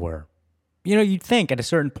they all were. you'd think at a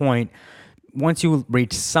certain point, once you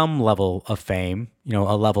reach some level of fame,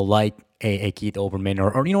 a level like a Keith Olbermann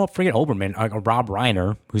or forget Olbermann, like a Rob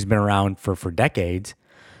Reiner, who's been around for decades.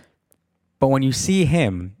 But when you see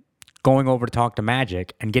him going over to talk to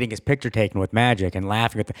Magic and getting his picture taken with Magic and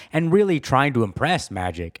laughing at and really trying to impress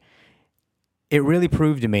Magic, it really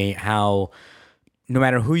proved to me how no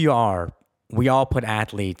matter who you are, we all put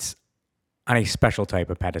athletes on a special type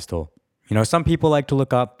of pedestal. Some people like to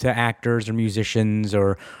look up to actors or musicians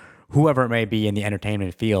or whoever it may be in the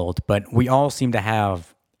entertainment field, but we all seem to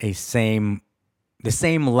have the same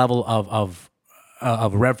level of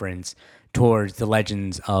reverence towards the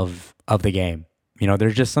legends of the game.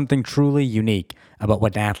 There's just something truly unique about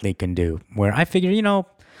what an athlete can do. Where I figure,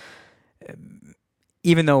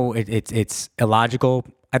 even though it's illogical,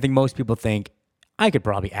 I think most people think I could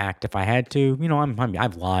probably act if I had to.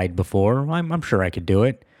 I've lied before. I'm sure I could do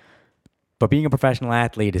it. But being a professional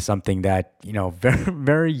athlete is something that, very,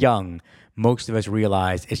 very young, most of us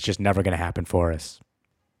realize it's just never going to happen for us.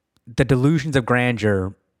 The delusions of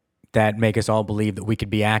grandeur that make us all believe that we could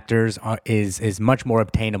be actors is much more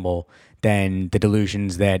obtainable than the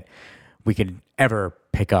delusions that we could ever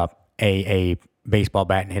pick up a baseball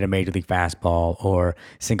bat and hit a major league fastball or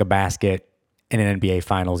sink a basket in an NBA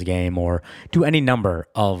Finals game or do any number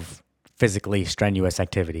of physically strenuous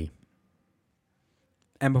activity.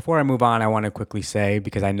 And before I move on, I want to quickly say,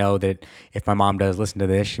 because I know that if my mom does listen to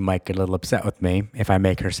this, she might get a little upset with me if I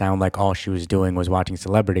make her sound like all she was doing was watching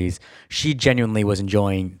celebrities. She genuinely was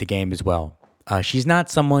enjoying the game as well. She's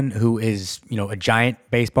not someone who is, a giant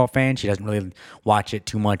baseball fan. She doesn't really watch it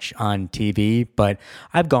too much on TV, but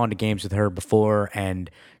I've gone to games with her before, and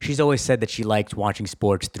she's always said that she likes watching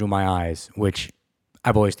sports through my eyes, which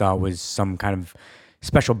I've always thought was some kind of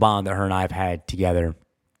special bond that her and I have had together.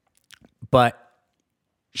 But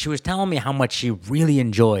she was telling me how much she really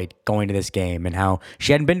enjoyed going to this game and how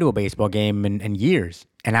she hadn't been to a baseball game in years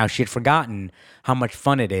and how she had forgotten how much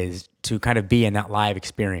fun it is to kind of be in that live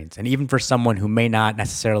experience. And even for someone who may not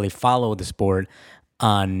necessarily follow the sport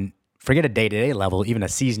on, forget a day-to-day level, even a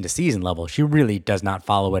season-to-season level, she really does not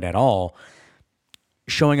follow it at all.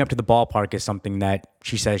 Showing up to the ballpark is something that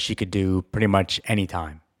she says she could do pretty much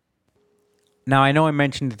anytime. Now, I know I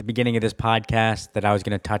mentioned at the beginning of this podcast that I was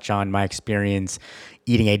going to touch on my experience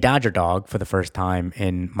eating a Dodger dog for the first time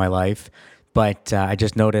in my life, but I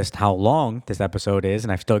just noticed how long this episode is,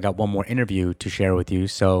 and I've still got one more interview to share with you.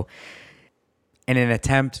 So in an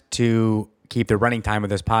attempt to keep the running time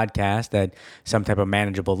of this podcast at some type of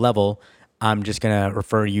manageable level, I'm just going to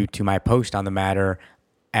refer you to my post on the matter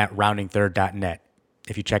at roundingthird.net.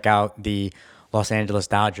 If you check out the Los Angeles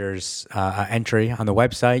Dodgers entry on the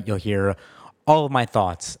website, you'll hear all of my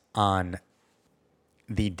thoughts on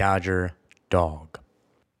the Dodger dog.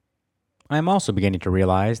 I am also beginning to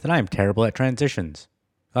realize that I am terrible at transitions.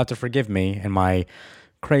 You'll have to forgive me and my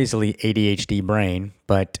crazily ADHD brain,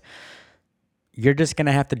 but you're just going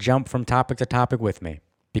to have to jump from topic to topic with me,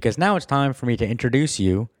 because now it's time for me to introduce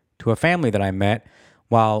you to a family that I met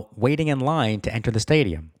while waiting in line to enter the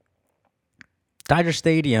stadium. Dodger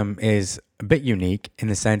Stadium is a bit unique in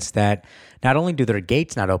the sense that not only do their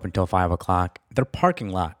gates not open until 5 o'clock, their parking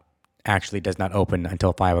lot actually does not open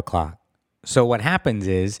until 5 o'clock. So what happens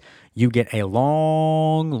is you get a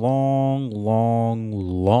long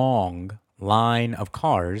line of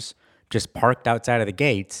cars just parked outside of the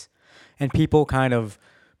gates, and people kind of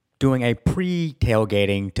doing a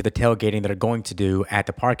pre-tailgating to the tailgating that are going to do at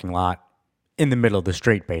the parking lot in the middle of the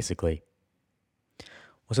street, basically.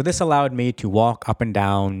 So this allowed me to walk up and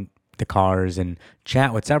down the cars and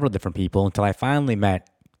chat with several different people until I finally met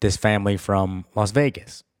this family from Las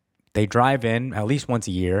Vegas. They drive in at least once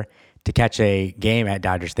a year to catch a game at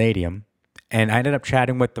Dodger Stadium. And I ended up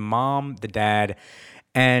chatting with the mom, the dad,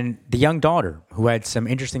 and the young daughter, who had some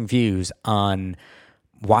interesting views on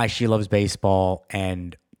why she loves baseball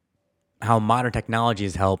and how modern technology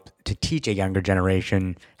has helped to teach a younger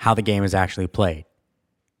generation how the game is actually played.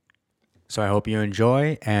 So I hope you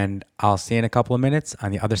enjoy, and I'll see you in a couple of minutes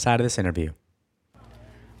on the other side of this interview.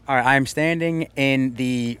 All right, I'm standing in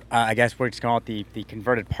the, I guess we're just going to call it the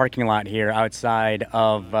converted parking lot here outside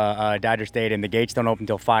of Dodger Stadium. The gates don't open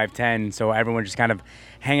until 5:10, so everyone's just kind of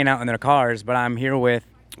hanging out in their cars. But I'm here with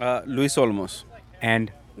Luis Olmos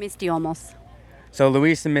and Misty Olmos. So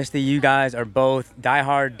Luis and Misty, you guys are both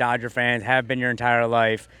diehard Dodger fans, have been your entire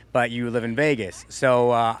life, but you live in Vegas.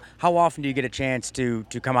 So how often do you get a chance to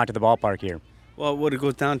come out to the ballpark here? Well, what it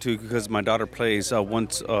goes down to, because my daughter plays not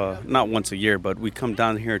once a year, but we come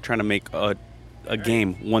down here trying to make a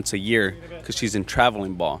game once a year because she's in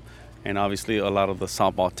traveling ball. And obviously a lot of the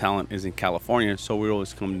softball talent is in California, so we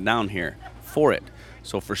always come down here for it.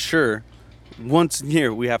 So for sure, once a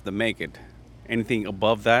year we have to make it. Anything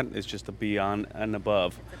above that is just a beyond and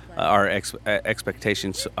above our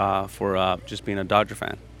expectations for just being a Dodger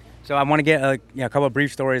fan. So I want to get a couple of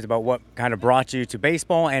brief stories about what kind of brought you to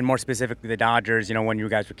baseball, and more specifically the Dodgers. You know, when you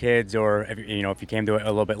guys were kids, or if you came to it a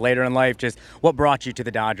little bit later in life. Just what brought you to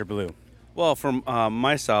the Dodger blue? Well, from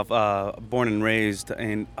myself, born and raised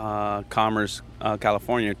in Commerce,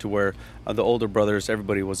 California, to where the older brothers,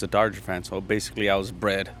 everybody was a Dodger fan. So basically, I was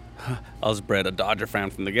bred a Dodger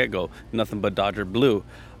fan from the get-go. Nothing but Dodger blue.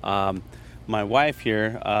 My wife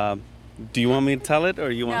here. Do you want me to tell it,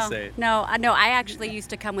 or you want to say it? No. I actually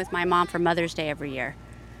used to come with my mom for Mother's Day every year.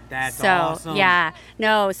 That's awesome. Yeah.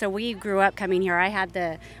 No, so we grew up coming here. I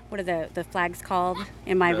had what are the flags called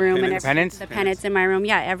in my room? Pennants? And the pennants in my room.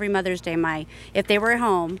 Yeah, every Mother's Day, if they were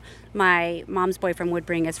home, my mom's boyfriend would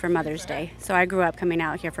bring us for Mother's Day. So I grew up coming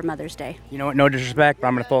out here for Mother's Day. You know what? No disrespect, but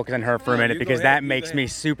I'm going to focus on her for a minute because that makes me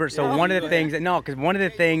super. So one of the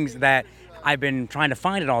things that I've been trying to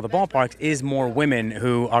find at all the ballparks is more women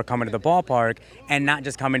who are coming to the ballpark and not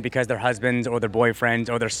just coming because their husbands or their boyfriends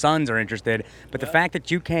or their sons are interested, but the fact that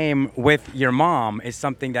you came with your mom is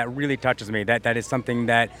something that really touches me. That is something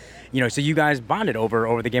that, so you guys bonded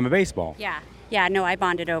over the game of baseball. Yeah, no, I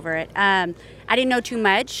bonded over it. I didn't know too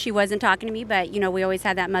much. She wasn't talking to me, but, we always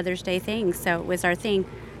had that Mother's Day thing, so it was our thing.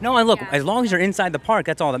 No, and look, as long as you're inside the park,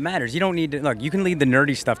 that's all that matters. You don't need to, you can leave the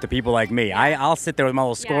nerdy stuff to people like me. I'll sit there with my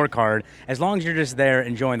little scorecard. As long as you're just there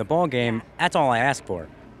enjoying the ball game, that's all I ask for.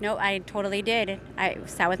 No, I totally did. I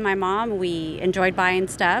sat with my mom. We enjoyed buying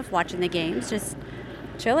stuff, watching the games, just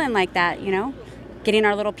chilling like that, getting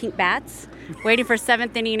our little pink bats, waiting for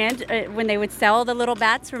seventh inning when they would sell the little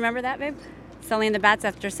bats. Remember that, babe? Selling the bats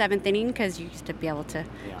after seventh inning because you used to be able to,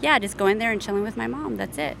 just go in there and chilling with my mom.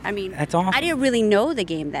 That's it. I mean, that's awesome. I didn't really know the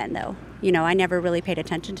game then, though. I never really paid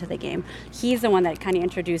attention to the game. He's the one that kind of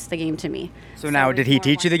introduced the game to me. So now, did he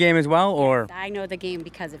teach you the game as well, or? I know the game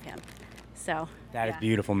because of him. So that is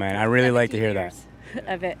beautiful, man. I really like to hear that.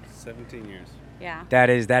 Of it. 17 years. Yeah. That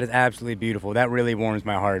is absolutely beautiful. That really warms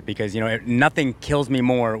my heart because, nothing kills me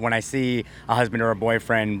more when I see a husband or a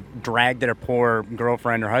boyfriend drag their poor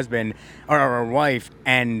girlfriend or husband or wife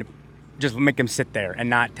and just make them sit there and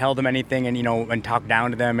not tell them anything and, and talk down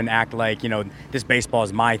to them and act like, this baseball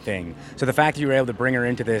is my thing. So the fact that you were able to bring her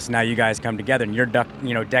into this, now you guys come together and you're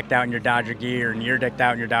decked out in your Dodger gear and you're decked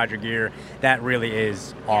out in your Dodger gear, that really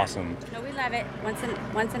is awesome. No, we love it.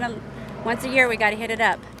 Once a year we got to hit it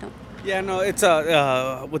up. Yeah, no, it's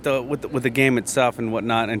with the game itself and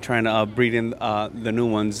whatnot, and trying to breed in the new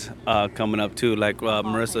ones coming up too. Like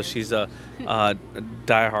Marissa, she's a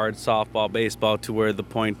diehard softball, baseball, to where the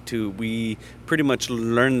point to we pretty much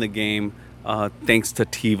learn the game thanks to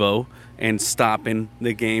TiVo and stopping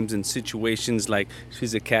the games in situations like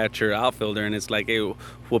she's a catcher, outfielder, and it's like, hey,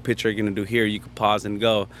 what pitch are you gonna do here? You could pause and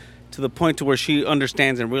go. To the point to where she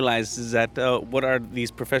understands and realizes that what are these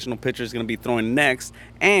professional pitchers going to be throwing next,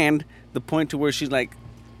 and the point to where she's like,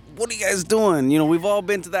 what are you guys doing? We've all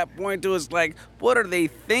been to that point to it's like, what are they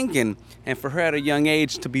thinking? And for her at a young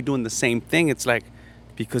age to be doing the same thing, it's like,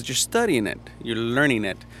 because you're studying it, you're learning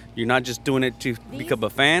it. You're not just doing it to become a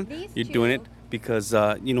fan, you're doing it because,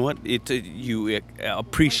 you know what, you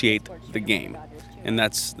appreciate the game. And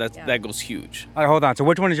that goes huge. All right, hold on. So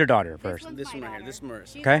which one is your daughter first? This one right here. This is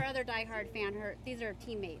Marissa. She's our other diehard fan. These are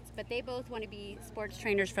teammates, but they both want to be sports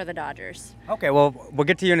trainers for the Dodgers. Okay, well, we'll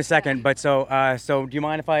get to you in a second. But so do you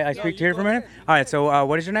mind if I speak to you for a minute? All right, so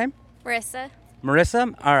what is your name? Marissa.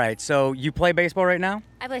 Marissa? All right, so you play baseball right now?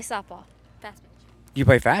 I play softball. Fast pitch. You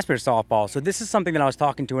play fast pitch softball. So this is something that I was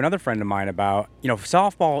talking to another friend of mine about.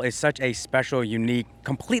 Softball is such a special, unique,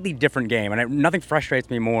 completely different game. And nothing frustrates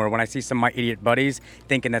me more when I see some of my idiot buddies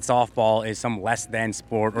thinking that softball is some less than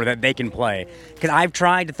sport or that they can play. Because I've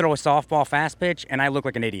tried to throw a softball fast pitch and I look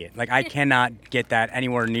like an idiot. Like I cannot get that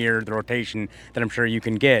anywhere near the rotation that I'm sure you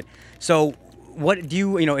can get. So what do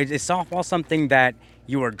you, is softball something that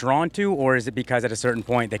you are drawn to, or is it because at a certain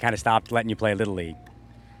point they kind of stopped letting you play Little League?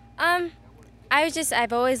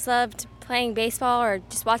 I've always loved playing baseball or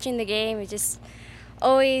just watching the game. It just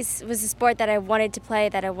always was a sport that I wanted to play,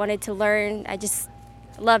 that I wanted to learn. I just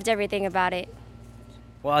loved everything about it.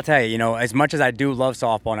 Well, I'll tell you, as much as I do love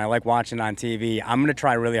softball and I like watching it on TV, I'm going to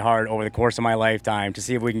try really hard over the course of my lifetime to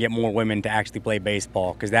see if we can get more women to actually play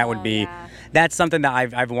baseball, because that would be, that's something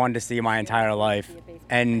that I've wanted to see my entire life.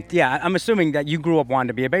 And yeah, I'm assuming that you grew up wanting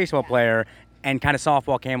to be a baseball player and kind of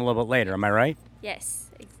softball came a little bit later. Am I right? Yes.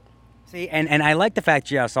 See, and I like the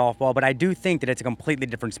fact you have softball, but I do think that it's a completely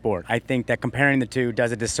different sport. I think that comparing the two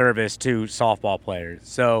does a disservice to softball players.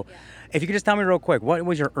 So if you could just tell me real quick, what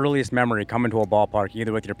was your earliest memory coming to a ballpark,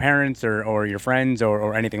 either with your parents or your friends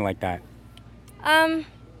or anything like that? I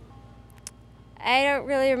don't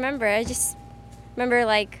really remember. I just remember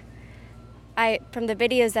from the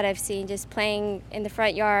videos that I've seen, just playing in the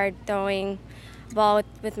front yard, throwing a ball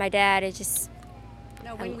with my dad. It just.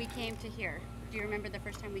 No, when we came to here. Do you remember the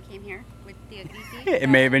first time we came here with the Aglisi? It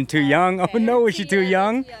may have been too young. Okay. Oh no, was she too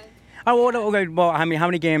young? Oh, well, okay. Well, how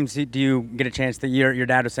many games do you get a chance? Your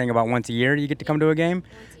dad was saying about once a year. Do you get to come to a game?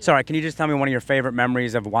 Sorry, can you just tell me one of your favorite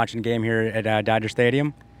memories of watching a game here at Dodger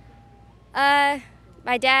Stadium?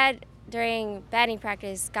 My dad during batting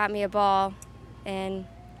practice got me a ball, and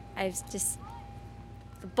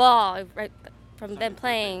the ball right from them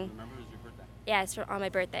playing. Yeah, it's on my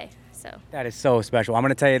birthday. So that is so special. I'm going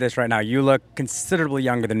to tell you this right now. You look considerably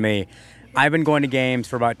younger than me. I've been going to games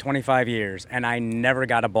for about 25 years, and I never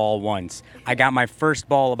got a ball once. I got my first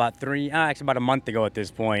ball about a month ago at this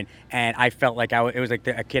point, and I felt like it was like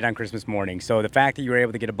a kid on Christmas morning. So the fact that you were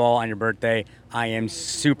able to get a ball on your birthday, I am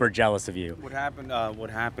super jealous of you. What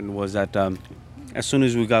happened was that as soon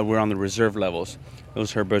as we're on the reserve levels. It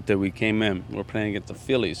was her birthday. We came in. We're playing against the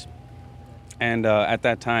Phillies, and at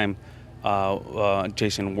that time,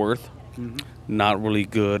 Jason Worth, not really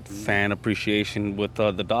good fan appreciation with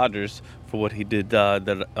the Dodgers for what he did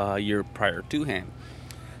the year prior to him.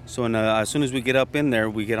 So as soon as we get up in there,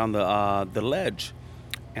 we get on the ledge,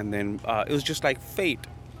 and then it was just like fate.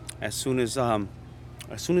 As soon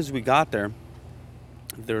as we got there,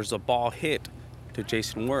 there's a ball hit to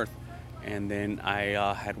Jason Worth, and then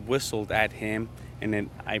I had whistled at him, and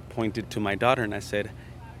then I pointed to my daughter and I said,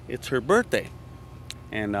 "It's her birthday."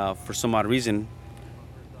 And for some odd reason,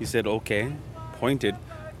 he said, "Okay," pointed.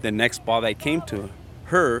 The next ball that came to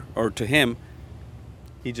her, or to him,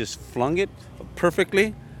 he just flung it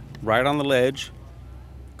perfectly right on the ledge,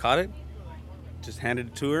 caught it, just handed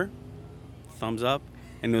it to her, thumbs up.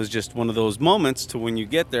 And it was just one of those moments to when you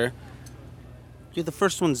get there, you're the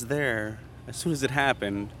first ones there. As soon as it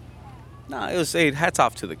happened, it was hats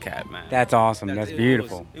off to the cat, man. That's awesome. That's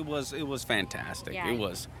beautiful. It was fantastic. Yeah. It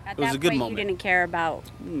was At a that good point, moment. you didn't care about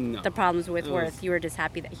the problems with It Worth. was- You were just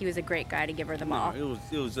happy that he was a great guy to give her the ball. It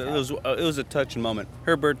was a touching moment.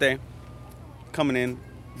 Her birthday, coming in,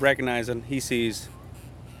 recognizing, he sees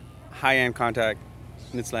high-end contact,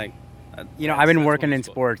 and it's like. I've been working in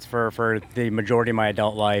sports for the majority of my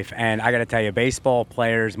adult life, and I got to tell you, baseball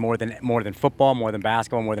players more than football, more than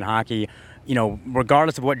basketball, more than hockey.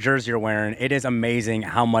 Regardless of what jersey you're wearing, it is amazing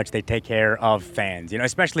how much they take care of fans.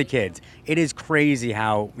 Especially kids. It is crazy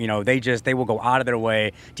how they will go out of their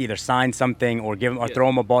way to either sign something or throw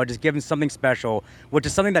them a ball, just give them something special, which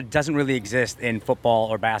is something that doesn't really exist in football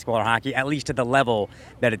or basketball or hockey, at least to the level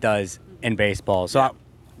that it does in baseball. So.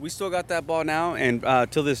 We still got that ball now, and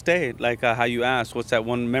till this day, like how you asked, what's that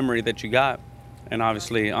one memory that you got? And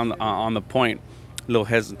obviously on the point, a little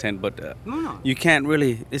hesitant, but you can't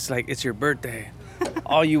really. It's like it's your birthday.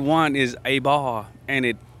 All you want is a ball, and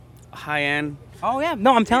it high end. Oh yeah,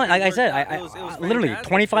 no, I'm telling. Like I said, I literally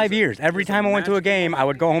 25 years. Every time I went to a game, I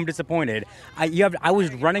would go home disappointed. I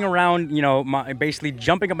was running around, basically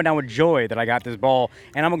jumping up and down with joy that I got this ball,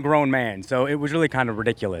 and I'm a grown man, so it was really kind of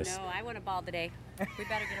ridiculous. No, I want a ball today. We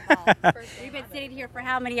better get a ball. We've been sitting here for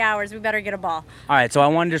how many hours? We better get a ball. All right, so I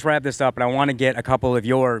want to just wrap this up, and I want to get a couple of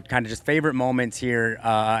your kind of just favorite moments here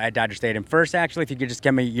at Dodger Stadium. First, actually, if you could just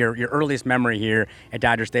give me your earliest memory here at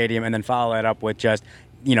Dodger Stadium, and then follow that up with just,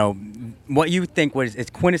 what you think is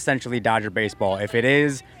quintessentially Dodger baseball. If it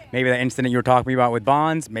is, maybe that incident you were talking about with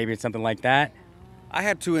Bonds, maybe it's something like that. I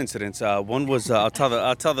had two incidents. One was I'll tell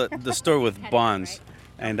the story with Bonds.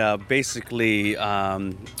 And basically,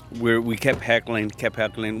 we kept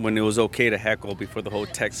heckling when it was okay to heckle before the whole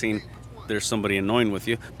tech scene. There's somebody annoying with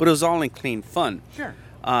you, but it was all in clean fun. Sure.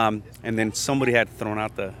 And then somebody had thrown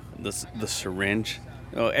out the syringe.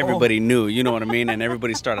 Everybody knew, you know what I mean, and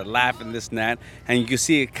everybody started laughing, this and that. And you could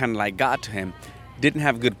see it kind of like got to him. Didn't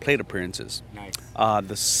have good plate appearances. Nice.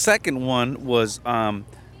 The second one was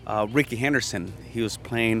Ricky Henderson. He was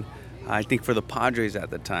playing, I think, for the Padres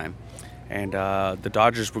at the time. And the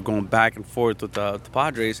Dodgers were going back and forth with the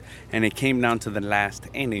Padres, and it came down to the last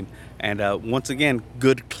inning. And once again,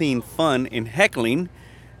 good, clean fun in heckling.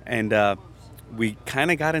 And we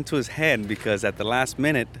kind of got into his head because at the last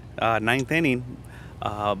minute, ninth inning,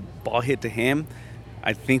 ball hit to him.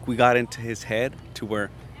 I think we got into his head to where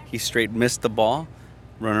he straight missed the ball.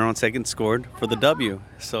 Runner on second scored for the W.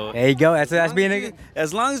 So there you go. That's being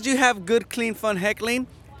as long as you have good, clean, fun heckling,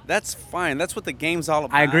 That's fine. That's what the game's all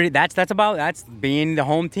about. I agree. That's being the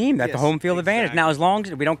home team. That's the Yes, home field advantage. Now, as long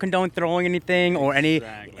as we don't condone throwing anything or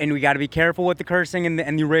and we got to be careful with the cursing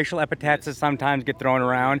and the racial epithets that sometimes get thrown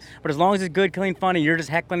around. But as long as it's good, clean, funny, you're just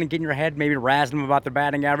heckling and getting your head, maybe razzing them about their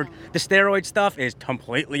batting average. The steroid stuff is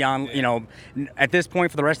completely on. You know, at this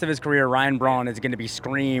point for the rest of his career, Ryan Braun is going to be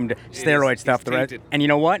screamed steroid stuff. And you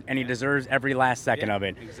know what? And he deserves every last second of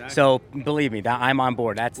it. Exactly. So believe me, I'm on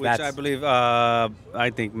board. That's I believe. I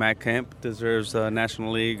think Matt Kemp deserves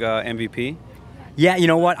National League MVP. Yeah, you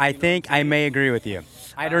know what? I think I may agree with you.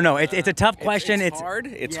 I don't know. It's a tough question. It's hard.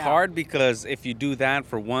 It's hard because if you do that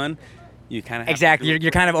for one, you kind of exactly.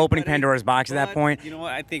 You're kind of opening Pandora's box at that point. You know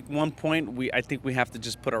what? I think one point I think we have to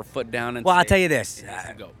just put our foot down and. Well, say, I'll tell you this.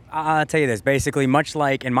 I'll tell you this. Basically, much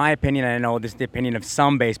like, in my opinion, and I know this is the opinion of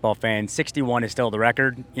some baseball fans, 61 is still the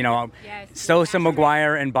record. You know, Sosa,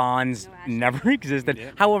 McGuire, and Bonds never existed.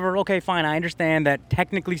 Yeah. However, okay, fine. I understand that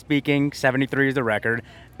technically speaking, 73 is the record,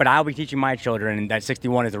 but I'll be teaching my children that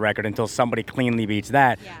 61 is the record until somebody cleanly beats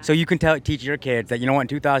that. Yeah. So you can teach your kids that, you know what, in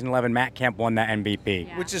 2011, Matt Kemp won that MVP.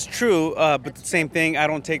 Yeah. Which is true, but the same thing.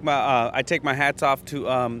 I take my hats off to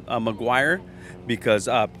McGuire because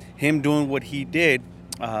him doing what he did.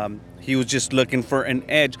 He was just looking for an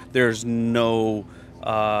edge. There's no,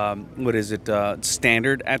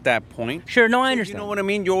 standard at that point. Sure, no, I understand. You know what I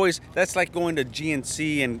mean? That's like going to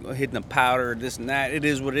GNC and hitting the powder, this and that. It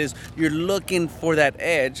is what it is. You're looking for that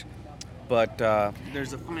edge, but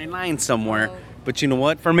there's a fine line somewhere. But you know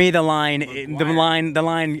what? For me, the line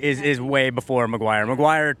is way before McGuire.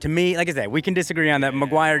 McGuire, to me, like I said, we can disagree on that.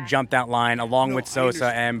 McGuire jumped that line along with Sosa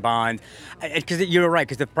and Bonds. Because you're right.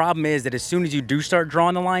 Because the problem is that as soon as you do start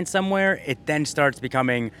drawing the line somewhere, it then starts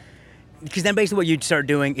becoming. Because then basically what you start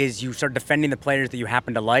doing is you start defending the players that you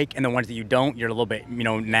happen to like, and the ones that you don't, you're a little bit,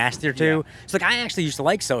 nastier to. Yeah. So like I actually used to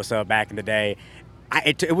like Sosa back in the day.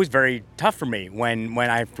 It was very tough for me when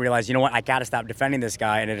I realized, you know what, I got to stop defending this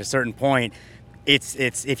guy, and at a certain point. It's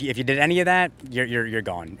if you did any of that, you're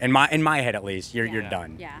gone. In my head, at least, you're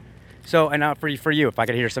done. Yeah. So, and now for you, if I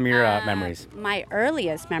could hear some of your memories. My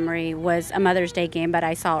earliest memory was a Mother's Day game, but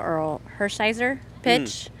I saw Earl Hershiser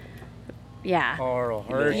pitch. Yeah. Earl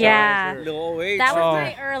Hershiser. Yeah. Little that was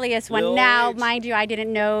my earliest one. Now, mind you, I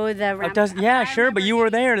didn't know the. Yeah, sure, but you were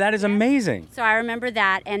there. That is amazing. So I remember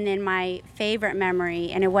that, and then my favorite memory,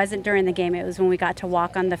 and it wasn't during the game. It was when we got to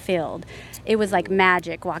walk on the field. It was like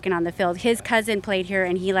magic walking on the field. His cousin played here,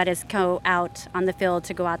 and he let us go out on the field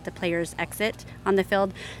to go out the players' exit on the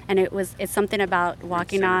field, and it's something about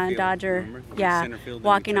walking on field, Dodger. Yeah,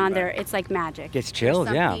 walking on there. It's like magic. Gets chills,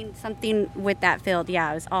 Something with that field. Yeah,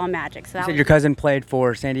 it was all magic. So that your cousin played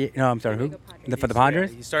for San Diego. No, I'm sorry, who? For the Padres?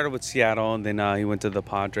 Yeah, he started with Seattle, and then he went to the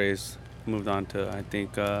Padres. Moved on to I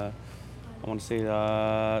think I want to say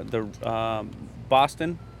the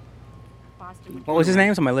Boston. What was his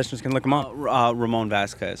name so my listeners can look him up? Ramon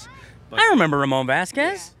Vasquez. I remember Ramon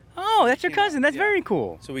Vasquez. Yeah. Oh, that's your cousin. That's very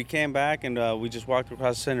cool. So we came back and we just walked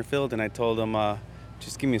across the center field, and I told him,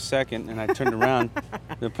 just give me a second. And I turned around.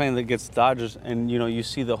 They're playing against the Dodgers, and you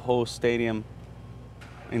see the whole stadium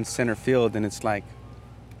in center field, and it's like,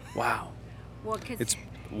 wow. Well, it's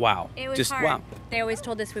wow. It was just hard. Wow. They always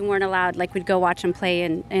told us we weren't allowed, like we'd go watch them play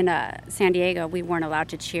in San Diego. We weren't allowed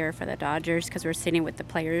to cheer for the Dodgers because we're sitting with the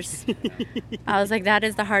players. I was like, that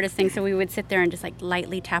is the hardest thing. So we would sit there and just like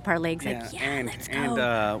lightly tap our legs, let's go.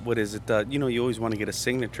 And what is it? You always want to get a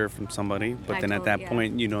signature from somebody, but then at that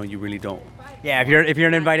point, you really don't. Yeah, if you're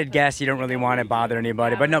an invited guest, you don't really want to bother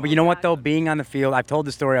anybody. But you know what though? Being on the field, I've told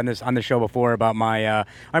the story on the show before about my,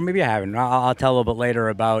 or maybe I haven't. I'll tell a little bit later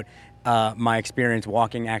about. My experience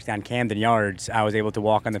walking actually on Camden Yards. I was able to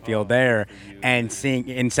walk on the field there and seeing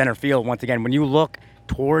in center field once again. When you look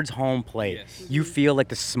towards home plate, you feel like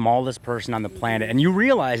the smallest person on the planet, and you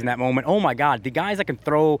realize in that moment, oh my God, the guys that can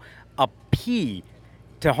throw a pea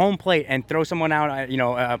to home plate and throw someone out,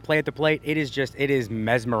 play at the plate. It is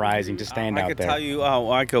mesmerizing to stand out there. I could tell you,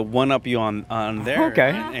 I could one up you on there. Okay.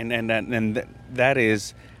 And that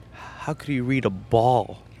is, how could you read a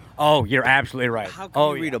ball? Oh, you're absolutely right. How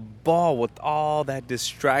can you read a ball with all that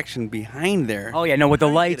distraction behind there? Oh yeah, no, with the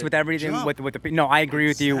lights, with everything, with the. No, I agree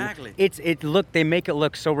with you. They make it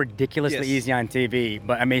look so ridiculously easy on TV.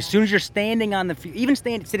 But I mean, as soon as you're standing on the field, even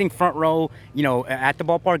sitting front row, at the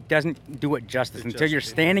ballpark doesn't do it justice until you're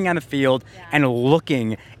standing on the field and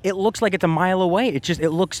looking. It looks like it's a mile away.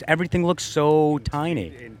 Everything looks so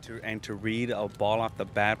tiny. And to read a ball off the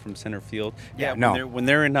bat from center field. Yeah, when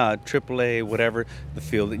they're in AAA, whatever the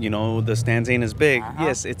field, the stands ain't as big. Uh-huh.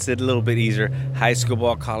 Yes, it's a little bit easier. High school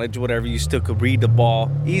ball, college, whatever, you still could read the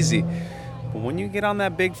ball easy. But when you get on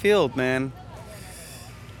that big field, man,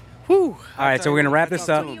 Whew. All right, so we're gonna wrap this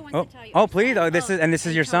up. Oh, please. Oh, this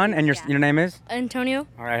is your son, and your name is Antonio.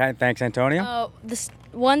 All right, thanks, Antonio. This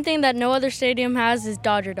one thing that no other stadium has is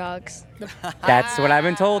Dodger dogs. That's what I've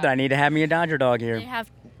been told. I need to have me a Dodger dog here. They have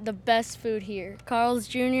the best food here. Carl's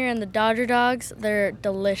Jr. and the Dodger dogs, they're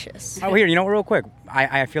delicious. Oh, here, real quick.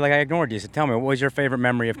 I feel like I ignored you, so tell me, what was your favorite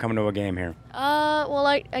memory of coming to a game here? Well,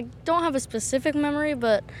 I don't have a specific memory,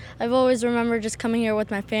 but I've always remembered just coming here with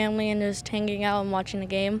my family and just hanging out and watching the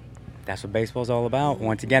game. That's what baseball's all about.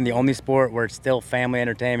 Once again, the only sport where it's still family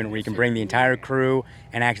entertainment, where you can bring the entire crew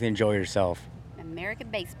and actually enjoy yourself. American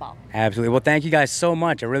baseball. Absolutely. Well, thank you guys so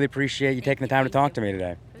much. I really appreciate you taking the time to talk to me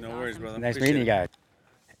today. No worries, brother. Nice meeting you guys.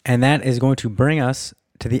 And that is going to bring us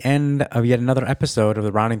to the end of yet another episode of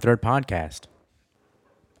the Rounding Third podcast.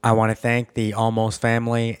 I want to thank the Almost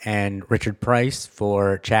family and Richard Price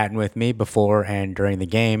for chatting with me before and during the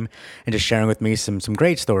game and just sharing with me some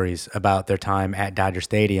great stories about their time at Dodger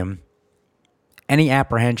Stadium. Any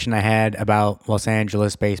apprehension I had about Los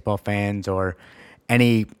Angeles baseball fans or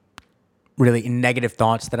any really negative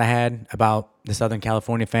thoughts that I had about the Southern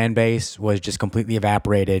California fan base was just completely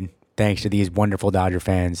evaporated thanks to these wonderful Dodger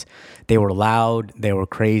fans. They were loud, they were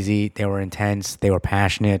crazy, they were intense, they were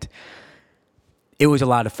passionate. It was a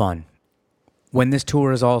lot of fun. When this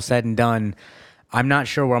tour is all said and done, I'm not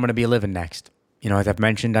sure where I'm going to be living next. As I've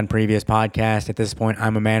mentioned on previous podcasts, at this point,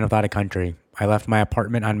 I'm a man without a country. I left my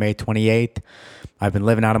apartment on May 28th. I've been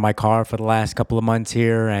living out of my car for the last couple of months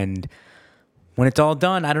here, and when it's all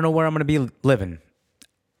done, I don't know where I'm going to be living.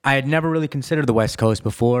 I had never really considered the West Coast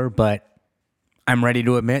before, but I'm ready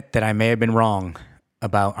to admit that I may have been wrong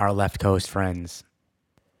about our left coast friends.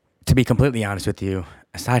 To be completely honest with you,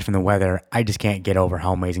 aside from the weather, I just can't get over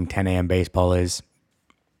how amazing 10 a.m. baseball is.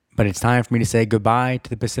 But it's time for me to say goodbye to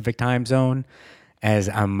the Pacific time zone as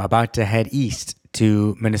I'm about to head east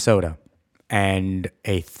to Minnesota and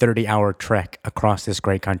a 30-hour trek across this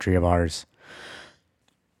great country of ours.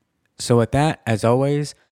 So with that, as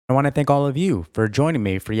always, I want to thank all of you for joining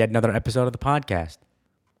me for yet another episode of the podcast.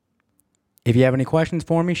 If you have any questions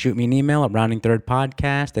for me, shoot me an email at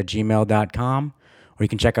roundingthirdpodcast@gmail.com, or you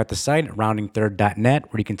can check out the site at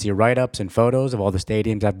roundingthird.net, where you can see write-ups and photos of all the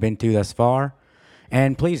stadiums I've been to thus far.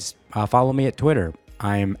 And please follow me at Twitter.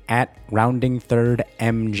 I'm at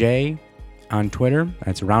RoundingThirdMJ on Twitter.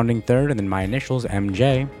 That's Rounding Third and then my initials,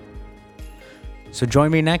 MJ. So join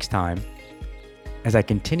me next time as I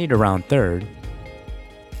continue to round third,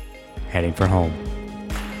 heading for home.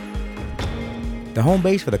 The home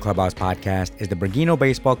base for the Clubhouse podcast is the Bergino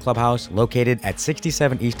Baseball Clubhouse located at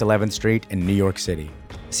 67 East 11th Street in New York City.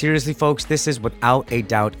 Seriously, folks, this is without a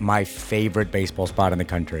doubt my favorite baseball spot in the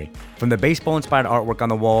country. From the baseball-inspired artwork on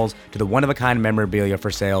the walls to the one-of-a-kind memorabilia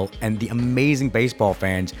for sale and the amazing baseball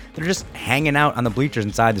fans that are just hanging out on the bleachers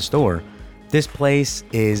inside the store, this place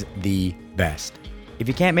is the best. If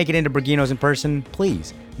you can't make it into Bergino's in person,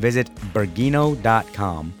 please visit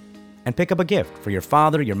Bergino.com and pick up a gift for your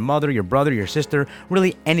father, your mother, your brother, your sister,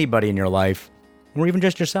 really anybody in your life, or even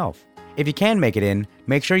just yourself. If you can make it in,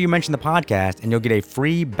 make sure you mention the podcast and you'll get a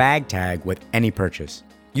free bag tag with any purchase.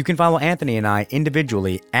 You can follow Anthony and I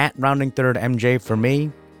individually at RoundingThirdMJ for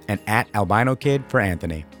me and at AlbinoKid for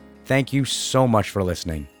Anthony. Thank you so much for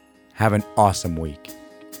listening. Have an awesome week.